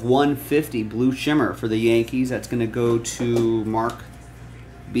 out of 150, Blue Shimmer for the Yankees. That's going to go to Mark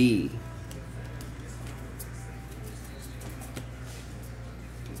B.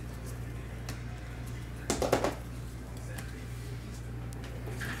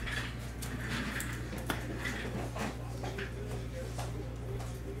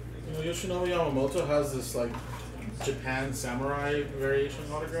 Yoshinobu Yamamoto has this like Japan samurai variation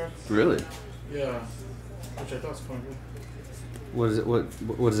autograph. Really? Yeah, which I thought was quite good. What is it? What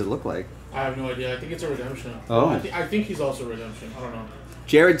does it look like? I have no idea. I think it's a redemption. Oh. I think he's also redemption. I don't know.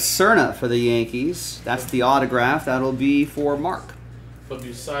 Jared Cerna for the Yankees. That's the autograph. That'll be for Mark. But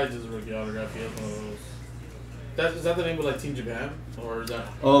besides his rookie autograph, he has one of those. Is that the name of like Team Japan, or is that?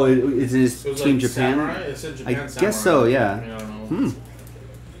 Oh, it's his Team like Japan. Samurai? It said Japan I Samurai. guess so. Yeah. I mean, I don't know.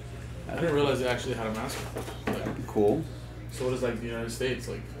 I didn't realize it actually had a mascot. Like, Cool. so what is like the United States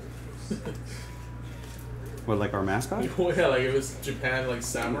like? What, like our mascot? Yeah, like it was Japan like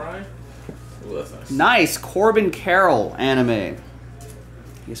Samurai. Oh, that's nice. Nice Corbin Carroll anime.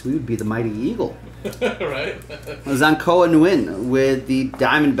 Guess we would be the Mighty Eagle. Right? Zankoa Nguyen with the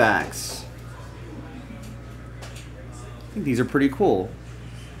Diamondbacks. I think these are pretty cool.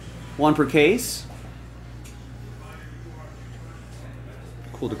 One per case.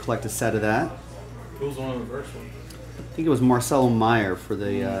 Cool to collect a set of that. Who was one of the first ones? I think it was Marcelo Meyer for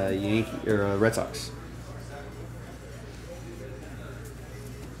the Red Sox.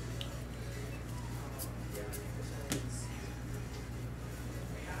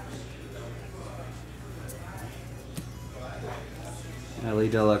 Ellie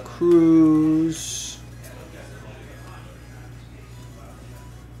De La Cruz.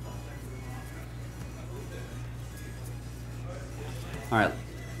 All right,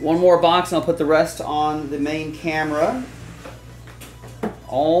 one more box and I'll put the rest on the main camera.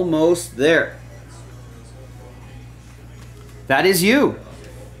 Almost there. That is you.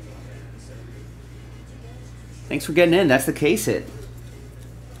 Thanks for getting in. That's the case hit.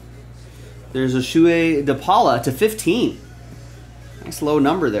 There's a Shuei DePaula to 15. Nice low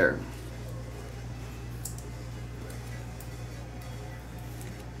number there.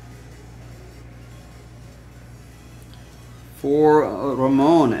 For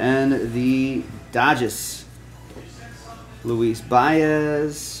Ramon and the Dodgers. Luis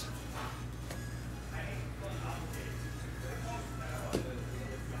Baez.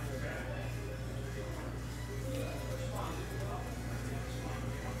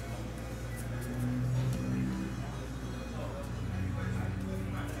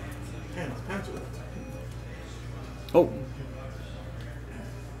 Oh.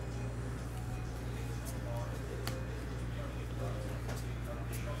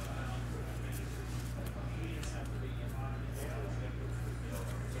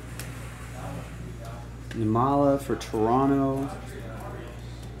 Yamala for Toronto.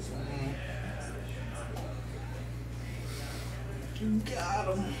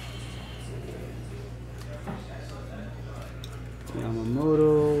 Got him.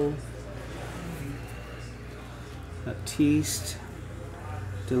 Yamamoto. Baptiste.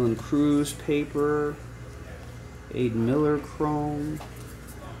 Dylan Cruz paper. Aiden Miller chrome.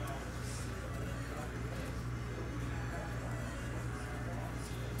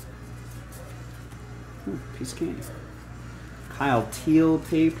 Ooh, piece of candy. Kyle Teal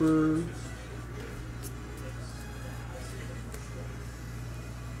paper.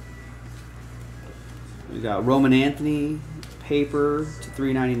 We got Roman Anthony paper to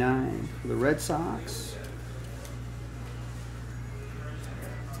 $3.99 for the Red Sox.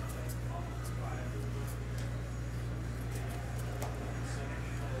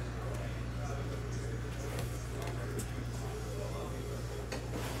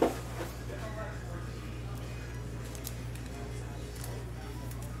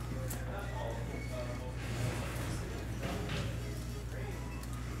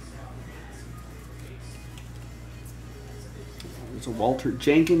 There's a Walter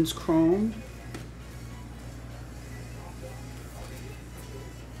Jenkins chrome.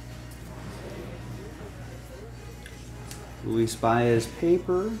 Luis Baez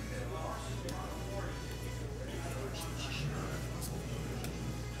paper.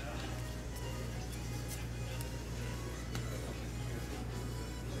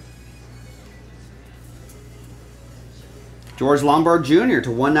 George Lombard Jr. to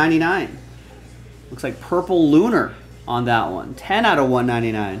 $1.99. Looks like purple lunar on that one. 10 out of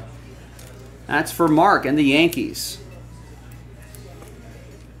 $1.99. That's for Mark and the Yankees.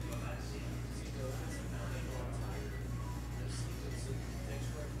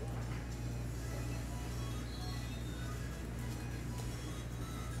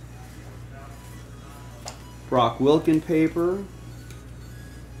 Brock Wilken paper.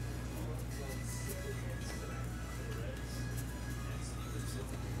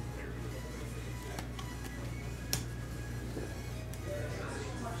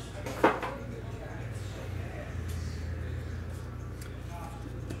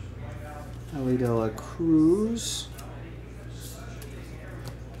 Ellie De La Cruz.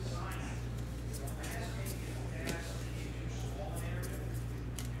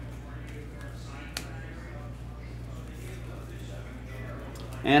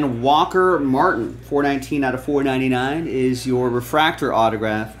 And Walker Martin, 419 out of 499 is your refractor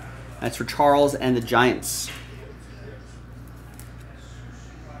autograph. That's for Charles and the Giants.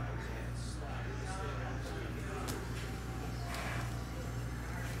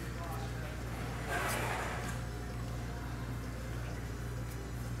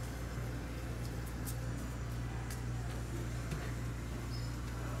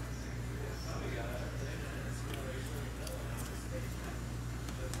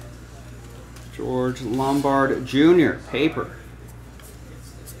 George Lombard Jr., paper.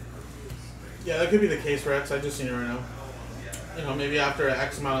 Yeah, that could be the case, Rex. I just seen it right now. You know, maybe after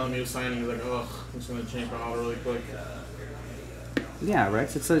X amount of new signing, he's like, oh, I'm just going to change my auto really quick. Yeah,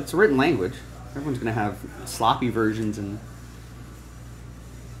 Rex, it's a written language. Everyone's going to have sloppy versions and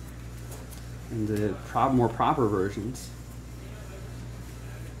the more proper versions.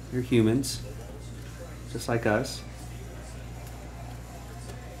 They're humans, just like us.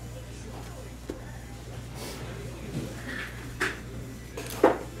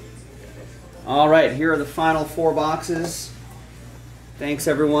 All right, here are the final 4 boxes. Thanks,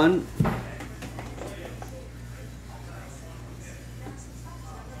 everyone.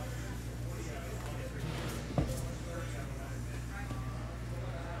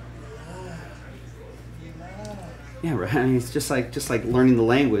 Yeah, right. I mean, it's just like learning the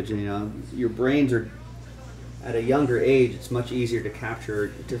language. You know, your brains are at a younger age. It's much easier to capture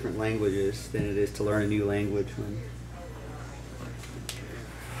different languages than it is to learn a new language when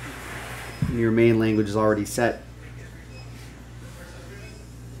your main language is already set.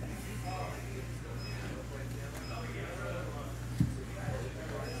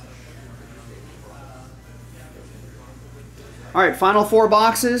 All right, final 4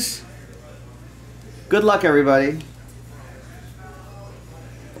 boxes. Good luck, everybody.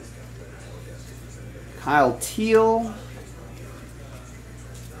 Kyle Teal.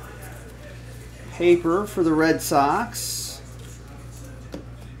 Paper for the Red Sox.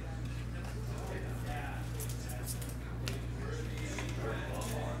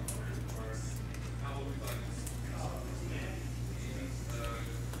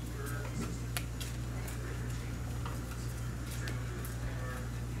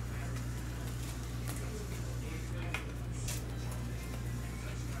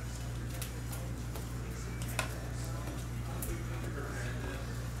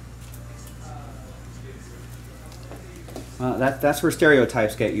 That's where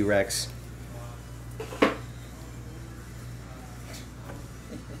stereotypes get you, Rex.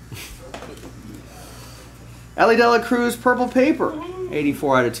 Ellie De La Cruz, purple paper,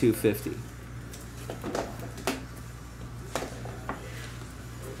 84 out of 250.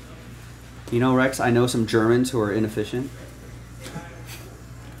 You know, Rex, I know some Germans who are inefficient.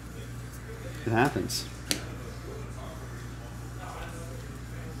 It happens.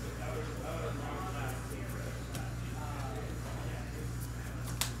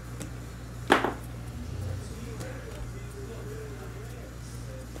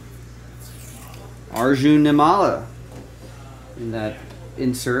 Arjun Nimala in that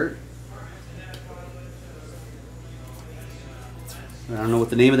insert. I don't know what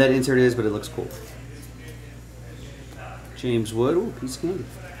the name of that insert is, but it looks cool. James Wood, ooh, piece of candy.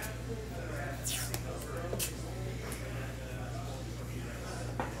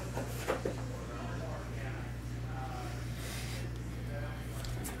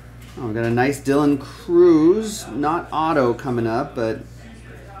 Oh, we got a nice Dylan Cruz, not auto coming up, but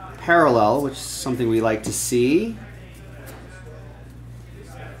parallel, which is something we like to see.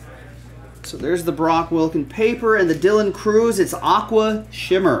 So there's the Brock Wilken paper and the Dylan Cruz. It's Aqua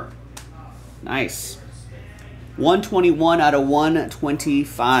Shimmer. Nice. 121 out of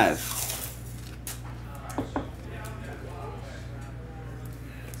 125.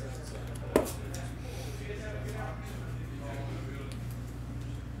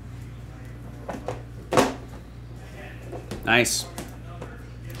 Nice.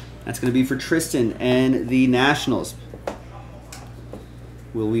 That's going to be for Tristan and the Nationals.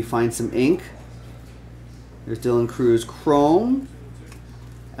 Will we find some ink? There's Dylan Cruz Chrome.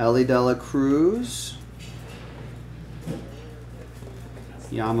 Ellie De La Cruz.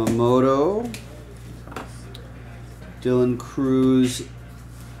 Yamamoto. Dylan Cruz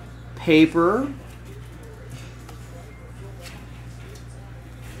paper.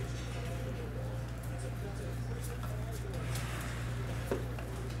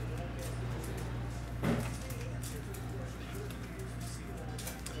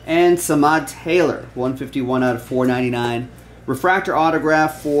 And Samad Taylor, 151 out of 499. Refractor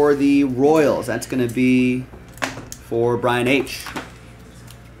autograph for the Royals. That's going to be for Brian H.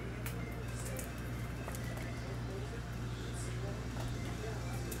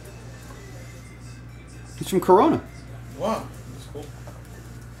 from Corona. Wow, that's cool.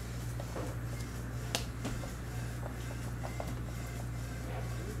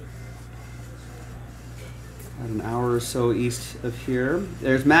 About an hour or so east of here.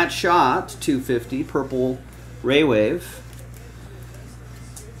 There's Matt Schott, 250, purple Ray Wave.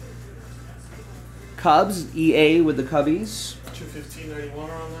 Cubs, EA with the Cubbies. 215.91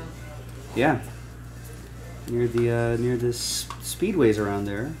 around there. Yeah. Near the speedways around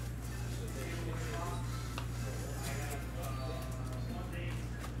there.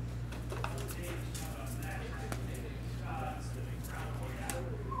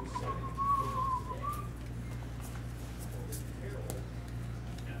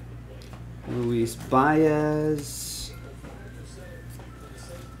 Luis Baez.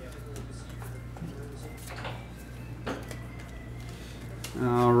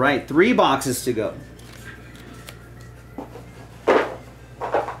 All right, 3 boxes to go.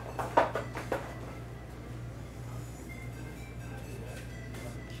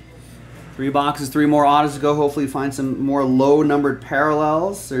 Three boxes, 3 more autos to go. Hopefully find some more low-numbered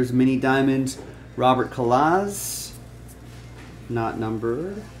parallels. There's Mini Diamond Robert Calaz. Not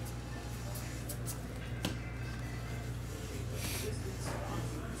numbered.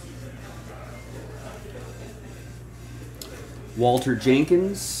 Walter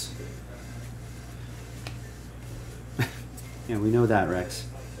Jenkins. Yeah, we know that, Rex.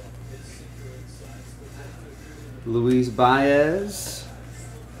 Luis Baez.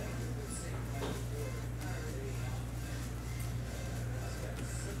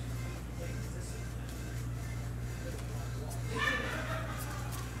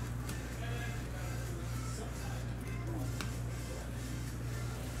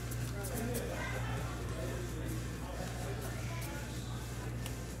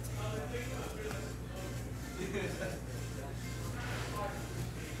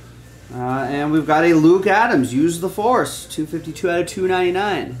 And we've got a Luke Adams. Use the Force. 252 out of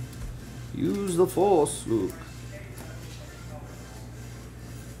 299. Use the Force, Luke.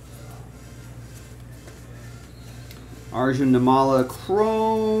 Arjun Namala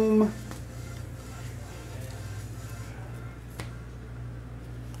Chrome.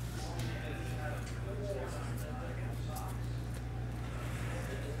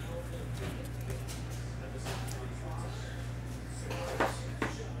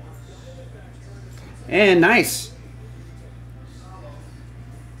 And nice.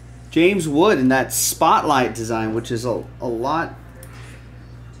 James Wood in that spotlight design, which is a lot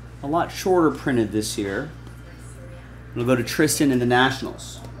shorter printed this year. We'll go to Tristan in the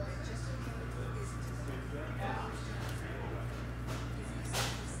Nationals.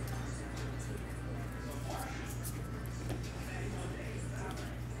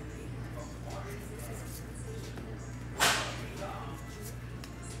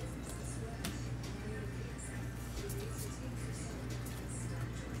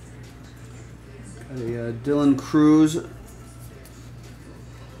 Dylan Cruz,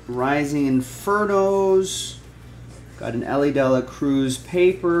 Rising Infernos. Got an Ellie Dela Cruz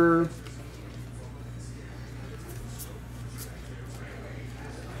paper.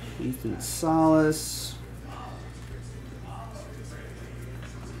 Ethan Salas.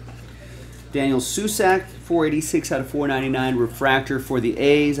 Daniel Susak, 486 out of 499. Refractor for the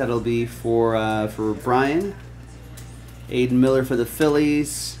A's. That'll be for Brian. Aiden Miller for the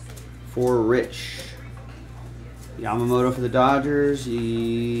Phillies. For Rich. Yamamoto for the Dodgers.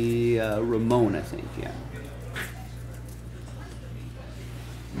 Ramon, I think, yeah.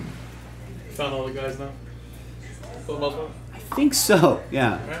 Found all the guys now? For the most part? I think so,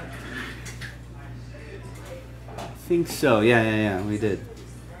 yeah. Right. I think so, yeah, we did.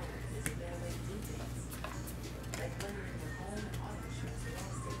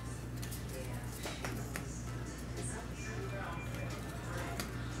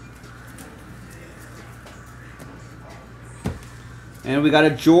 And we got a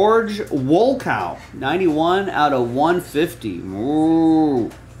George Wolkow, 91 out of 150.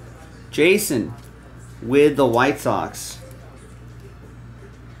 Ooh. Jason with the White Sox.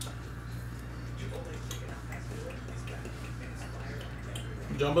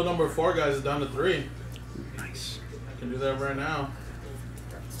 Jumbo number 4, guys, is down to 3. Nice. I can do that right now.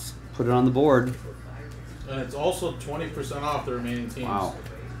 Let's put it on the board. And it's also 20% off the remaining teams. Wow.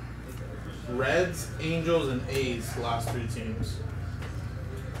 Reds, Angels, and A's, last 3 teams.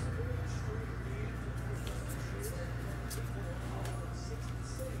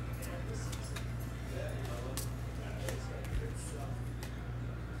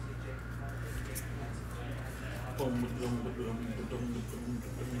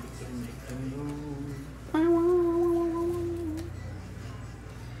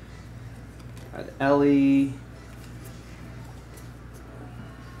 Got Ellie.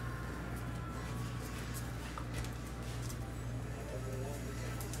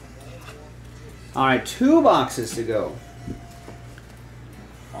 All right, 2 boxes to go.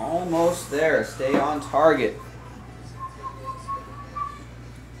 Almost there. Stay on target.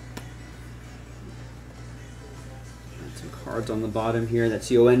 Some cards on the bottom here. That's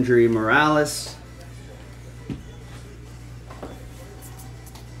Yoendry Morales.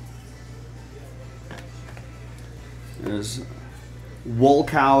 There's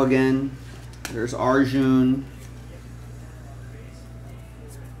Wolkow again. There's Arjun.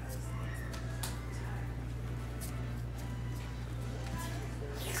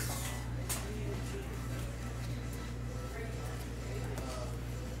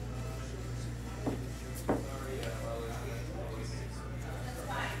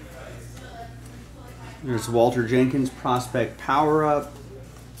 There's Walter Jenkins, Prospect Power Up.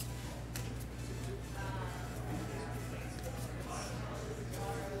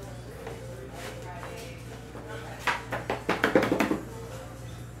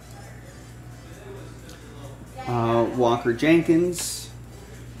 Walker Jenkins.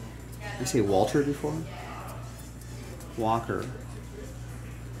 Did I say Walter before? Walker.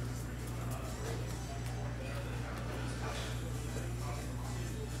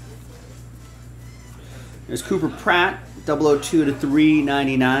 There's Cooper Pratt, 002 to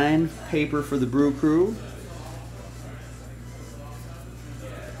 399, paper for the Brew Crew.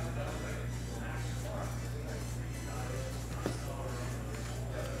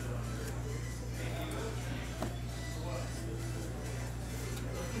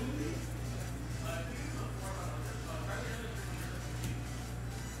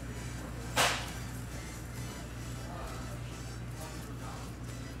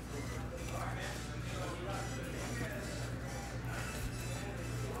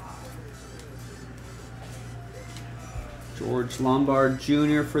 George Lombard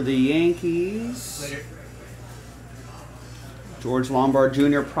Jr. for the Yankees. Later. George Lombard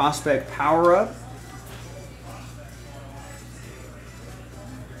Jr. Prospect Power Up.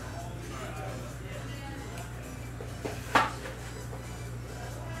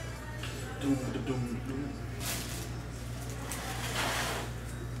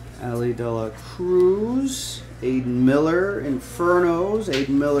 Ellie De La Cruz. Aiden Miller Infernos. Aiden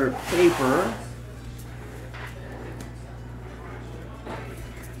Miller paper.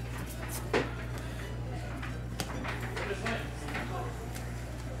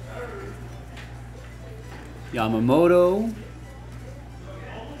 Yamamoto.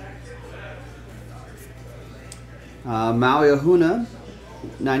 Maui Ahuna,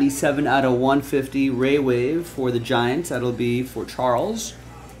 97 out of 150 Ray Wave for the Giants. That'll be for Charles.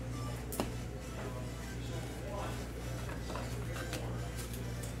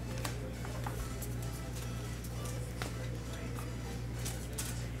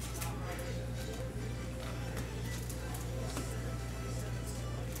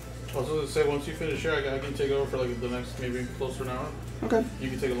 I was going to say, once you finish here, I can take over for like the next maybe close to an hour. Okay. You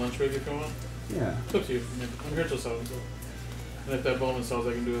can take a lunch break if you want. Yeah. It's up to you. I'm here till 7, so. And if that Bowman sells,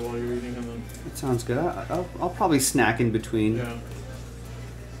 I can do it while you're eating, and then. That sounds good. I'll probably snack in between. Yeah.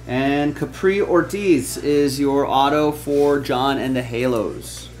 And Capri Ortiz is your auto for John and the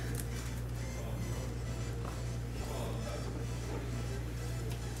Halos.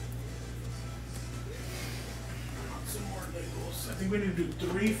 Some more labels. I think we need to do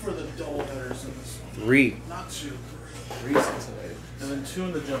 3 for the double headers in this one. 3. Not 2. 3 scented. And then 2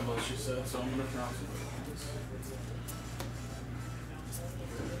 in the jumbo, she said, so I'm going to pronounce it.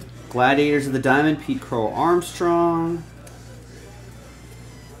 Gladiators of the Diamond, Pete Crow Armstrong.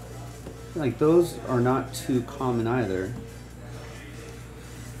 I feel like those are not too common either.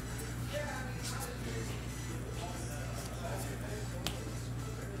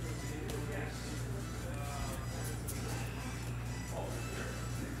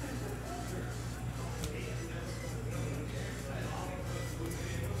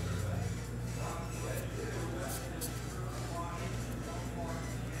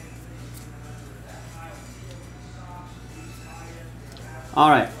 All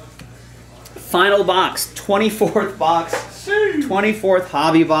right. Final box, 24th box, 24th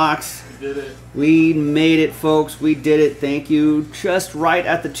hobby box. We did it. We made it, folks. We did it. Thank you. Just right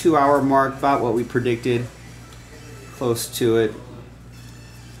at the 2-hour mark, about what we predicted. Close to it.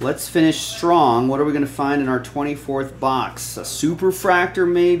 Let's finish strong. What are we going to find in our 24th box? A superfractor,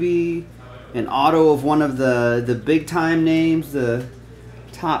 maybe? An auto of one of the big-time names, the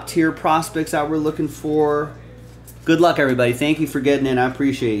top-tier prospects that we're looking for. Good luck, everybody. Thank you for getting in. I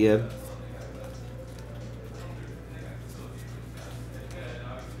appreciate you.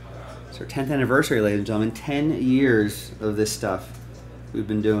 10th anniversary, ladies and gentlemen. 10 years of this stuff we've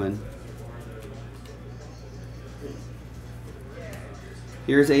been doing.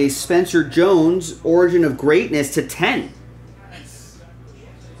 Here's a Spencer Jones, Origin of Greatness to 10. Nice.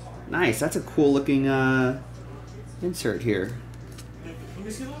 Nice. That's a cool looking insert here. Let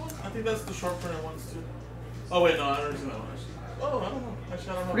me see that one. I think that's the short printed ones too. Oh wait, no, I don't see that one. Oh, I don't know. Actually,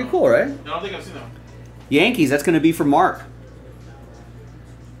 I don't know. Pretty cool, right? No, I don't think I've seen that one. Yankees. That's going to be for Mark.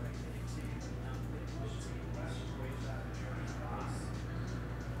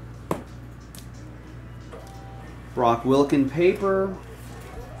 Brock Wilken paper.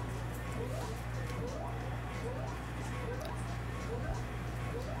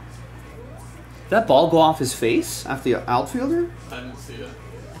 Did that ball go off his face after the outfielder? I didn't see it.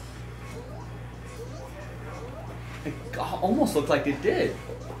 It almost looked like it did.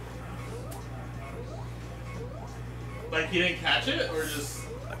 Like he didn't catch it, or just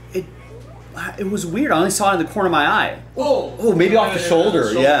It was weird. I only saw it in the corner of my eye. Whoa! Oh, maybe off the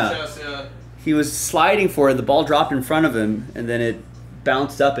shoulder. Yeah. Chest, yeah. He was sliding for it. The ball dropped in front of him, and then it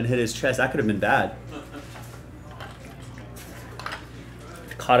bounced up and hit his chest. That could have been bad.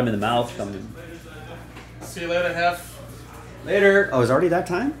 Caught him in the mouth. See you later, Hef. Later. Oh, is it already that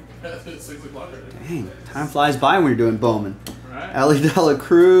time? It's 6 o'clock already. Dang, time flies by when you're doing Bowman. Right. Ellie Dela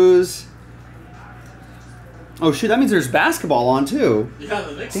Cruz. Oh shoot, that means there's basketball on too. Yeah,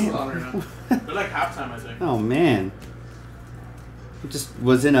 the Knicks is on right now. They're like halftime, I think. Oh man. It just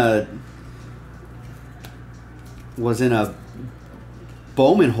was in a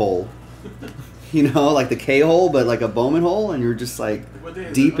Bowman hole. You know, like the K hole, but like a Bowman hole, and you're just like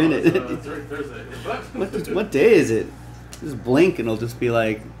deep in it. It's Thursday. What day is it? Just blink and it'll just be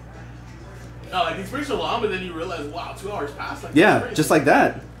like. No, like these breaks are long, but then you realize, wow, 2 hours passed. Like, Yeah, just like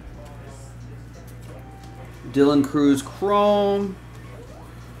that. Dylan Cruz Chrome.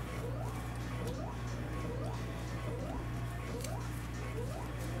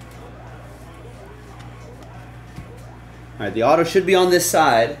 All right, the auto should be on this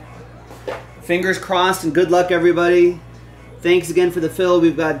side. Fingers crossed and good luck, everybody. Thanks again for the fill.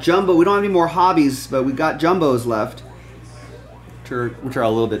 We've got jumbo. We don't have any more hobbies, but we've got jumbos left, which are a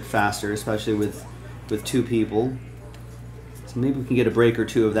little bit faster, especially with 2 people. So maybe we can get a break or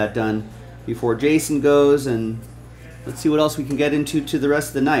 2 of that done before Jason goes, and let's see what else we can get into to the rest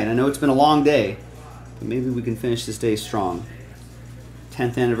of the night. I know it's been a long day, but maybe we can finish this day strong.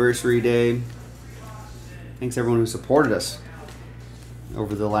 10th anniversary day. Thanks everyone who supported us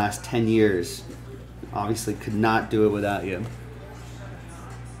over the last 10 years. Obviously could not do it without you.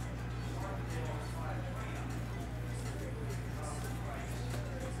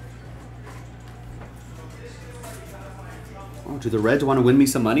 Oh, do the Reds want to win me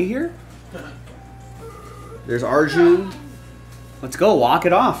some money here? There's Arjun. Let's go, walk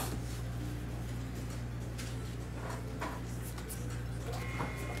it off.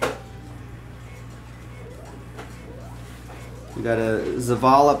 We got a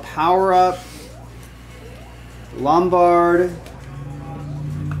Zavala power-up. Lombard.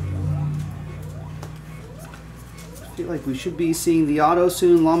 I feel like we should be seeing the auto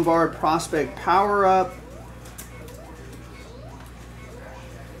soon. Lombard prospect power-up.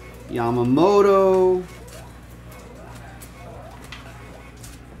 Yamamoto.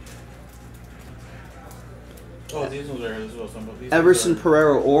 Oh, these ones are as well. Everson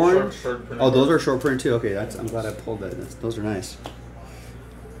Pereira orange. Short print. Oh, those are short print too. Okay, I'm glad I pulled that. Those are nice.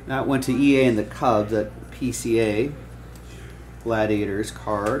 That went to EA and the Cubs at PCA. Gladiators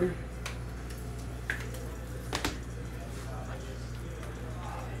card.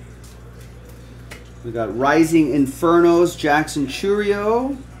 We got Rising Infernos, Jackson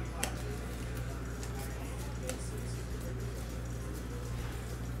Churio.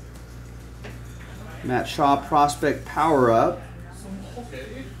 Matt Shaw prospect power up.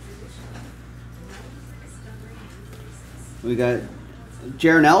 Okay. We got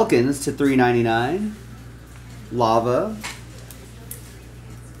Jaron Elkins to $3.99. Lava.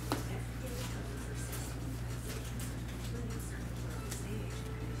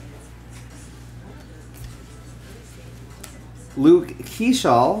 Luke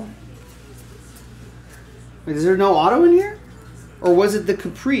Keeshall. Wait, is there no auto in here? Or was it the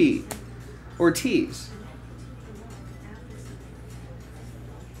Capri Ortiz?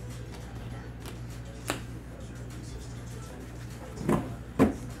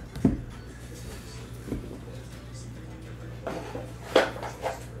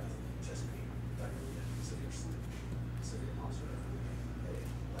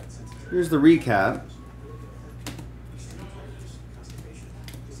 Here's the recap.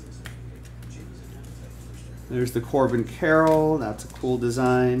 There's the Corbin Carroll. That's a cool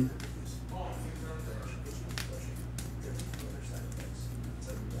design.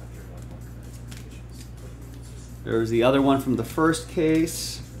 There's the other one from the first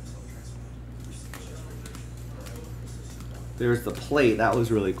case. There's the plate. That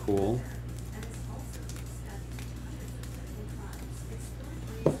was really cool.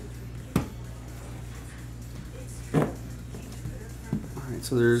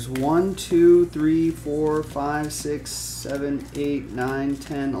 So there's 1, 2, 3, 4, 5, 6, 7, 8, 9,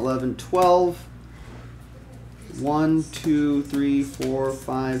 10, 11, 12. 1, 2, 3, 4,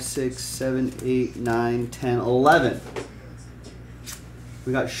 5, 6, 7, 8, 9, 10, 11.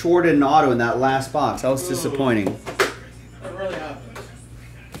 We got shorted and auto in that last box. That was disappointing. That really happened.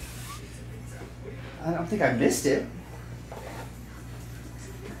 I don't think I missed it.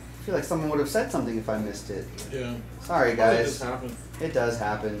 I feel like someone would have said something if I missed it. Yeah. Sorry, guys. It just happened. It does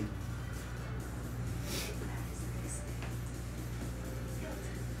happen.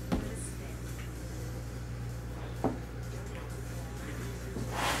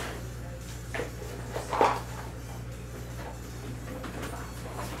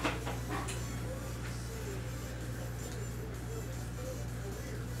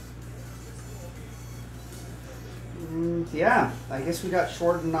 Yeah, I guess we got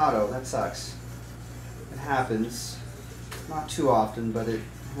shorted and auto. That sucks. It happens. Not too often, but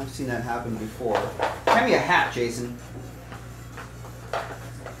I've seen that happen before. Hand me a hat, Jason.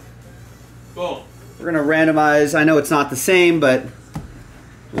 Cool. We're going to randomize. I know it's not the same, but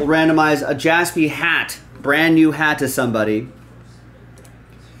we'll randomize a Jaspy hat. Brand new hat to somebody.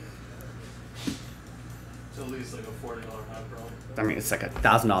 It's at least like a $40 hat, bro. I mean, it's like a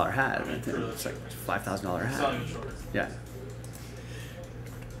 $1,000 hat. True. It's like a $5,000 hat. Selling short. Yeah.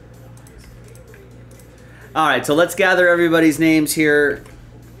 All right, so let's gather everybody's names here.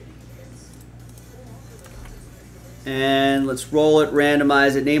 And let's roll it,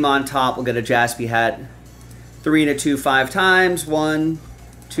 randomize it. Name on top, we'll get a Jaspy hat. 3 and a 2, 5 times. 1,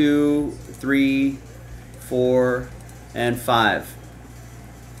 2, 3, 4, and 5.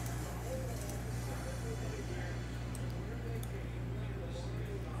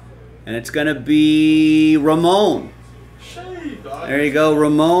 And it's going to be Ramon. There you go,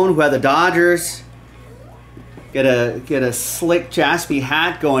 Ramon, who had the Dodgers. Get a slick Jaspy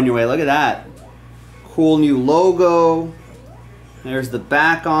hat going your way. Look at that. Cool new logo. There's the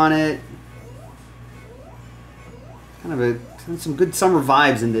back on it. Kind of some good summer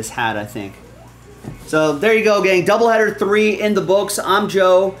vibes in this hat, I think. So there you go, gang. Doubleheader 3 in the books. I'm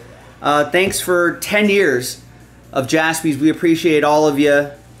Joe. Thanks for 10 years of Jaspys. We appreciate all of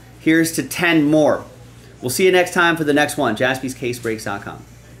you. Here's to 10 more. We'll see you next time for the next one. JaspysCaseBreaks.com.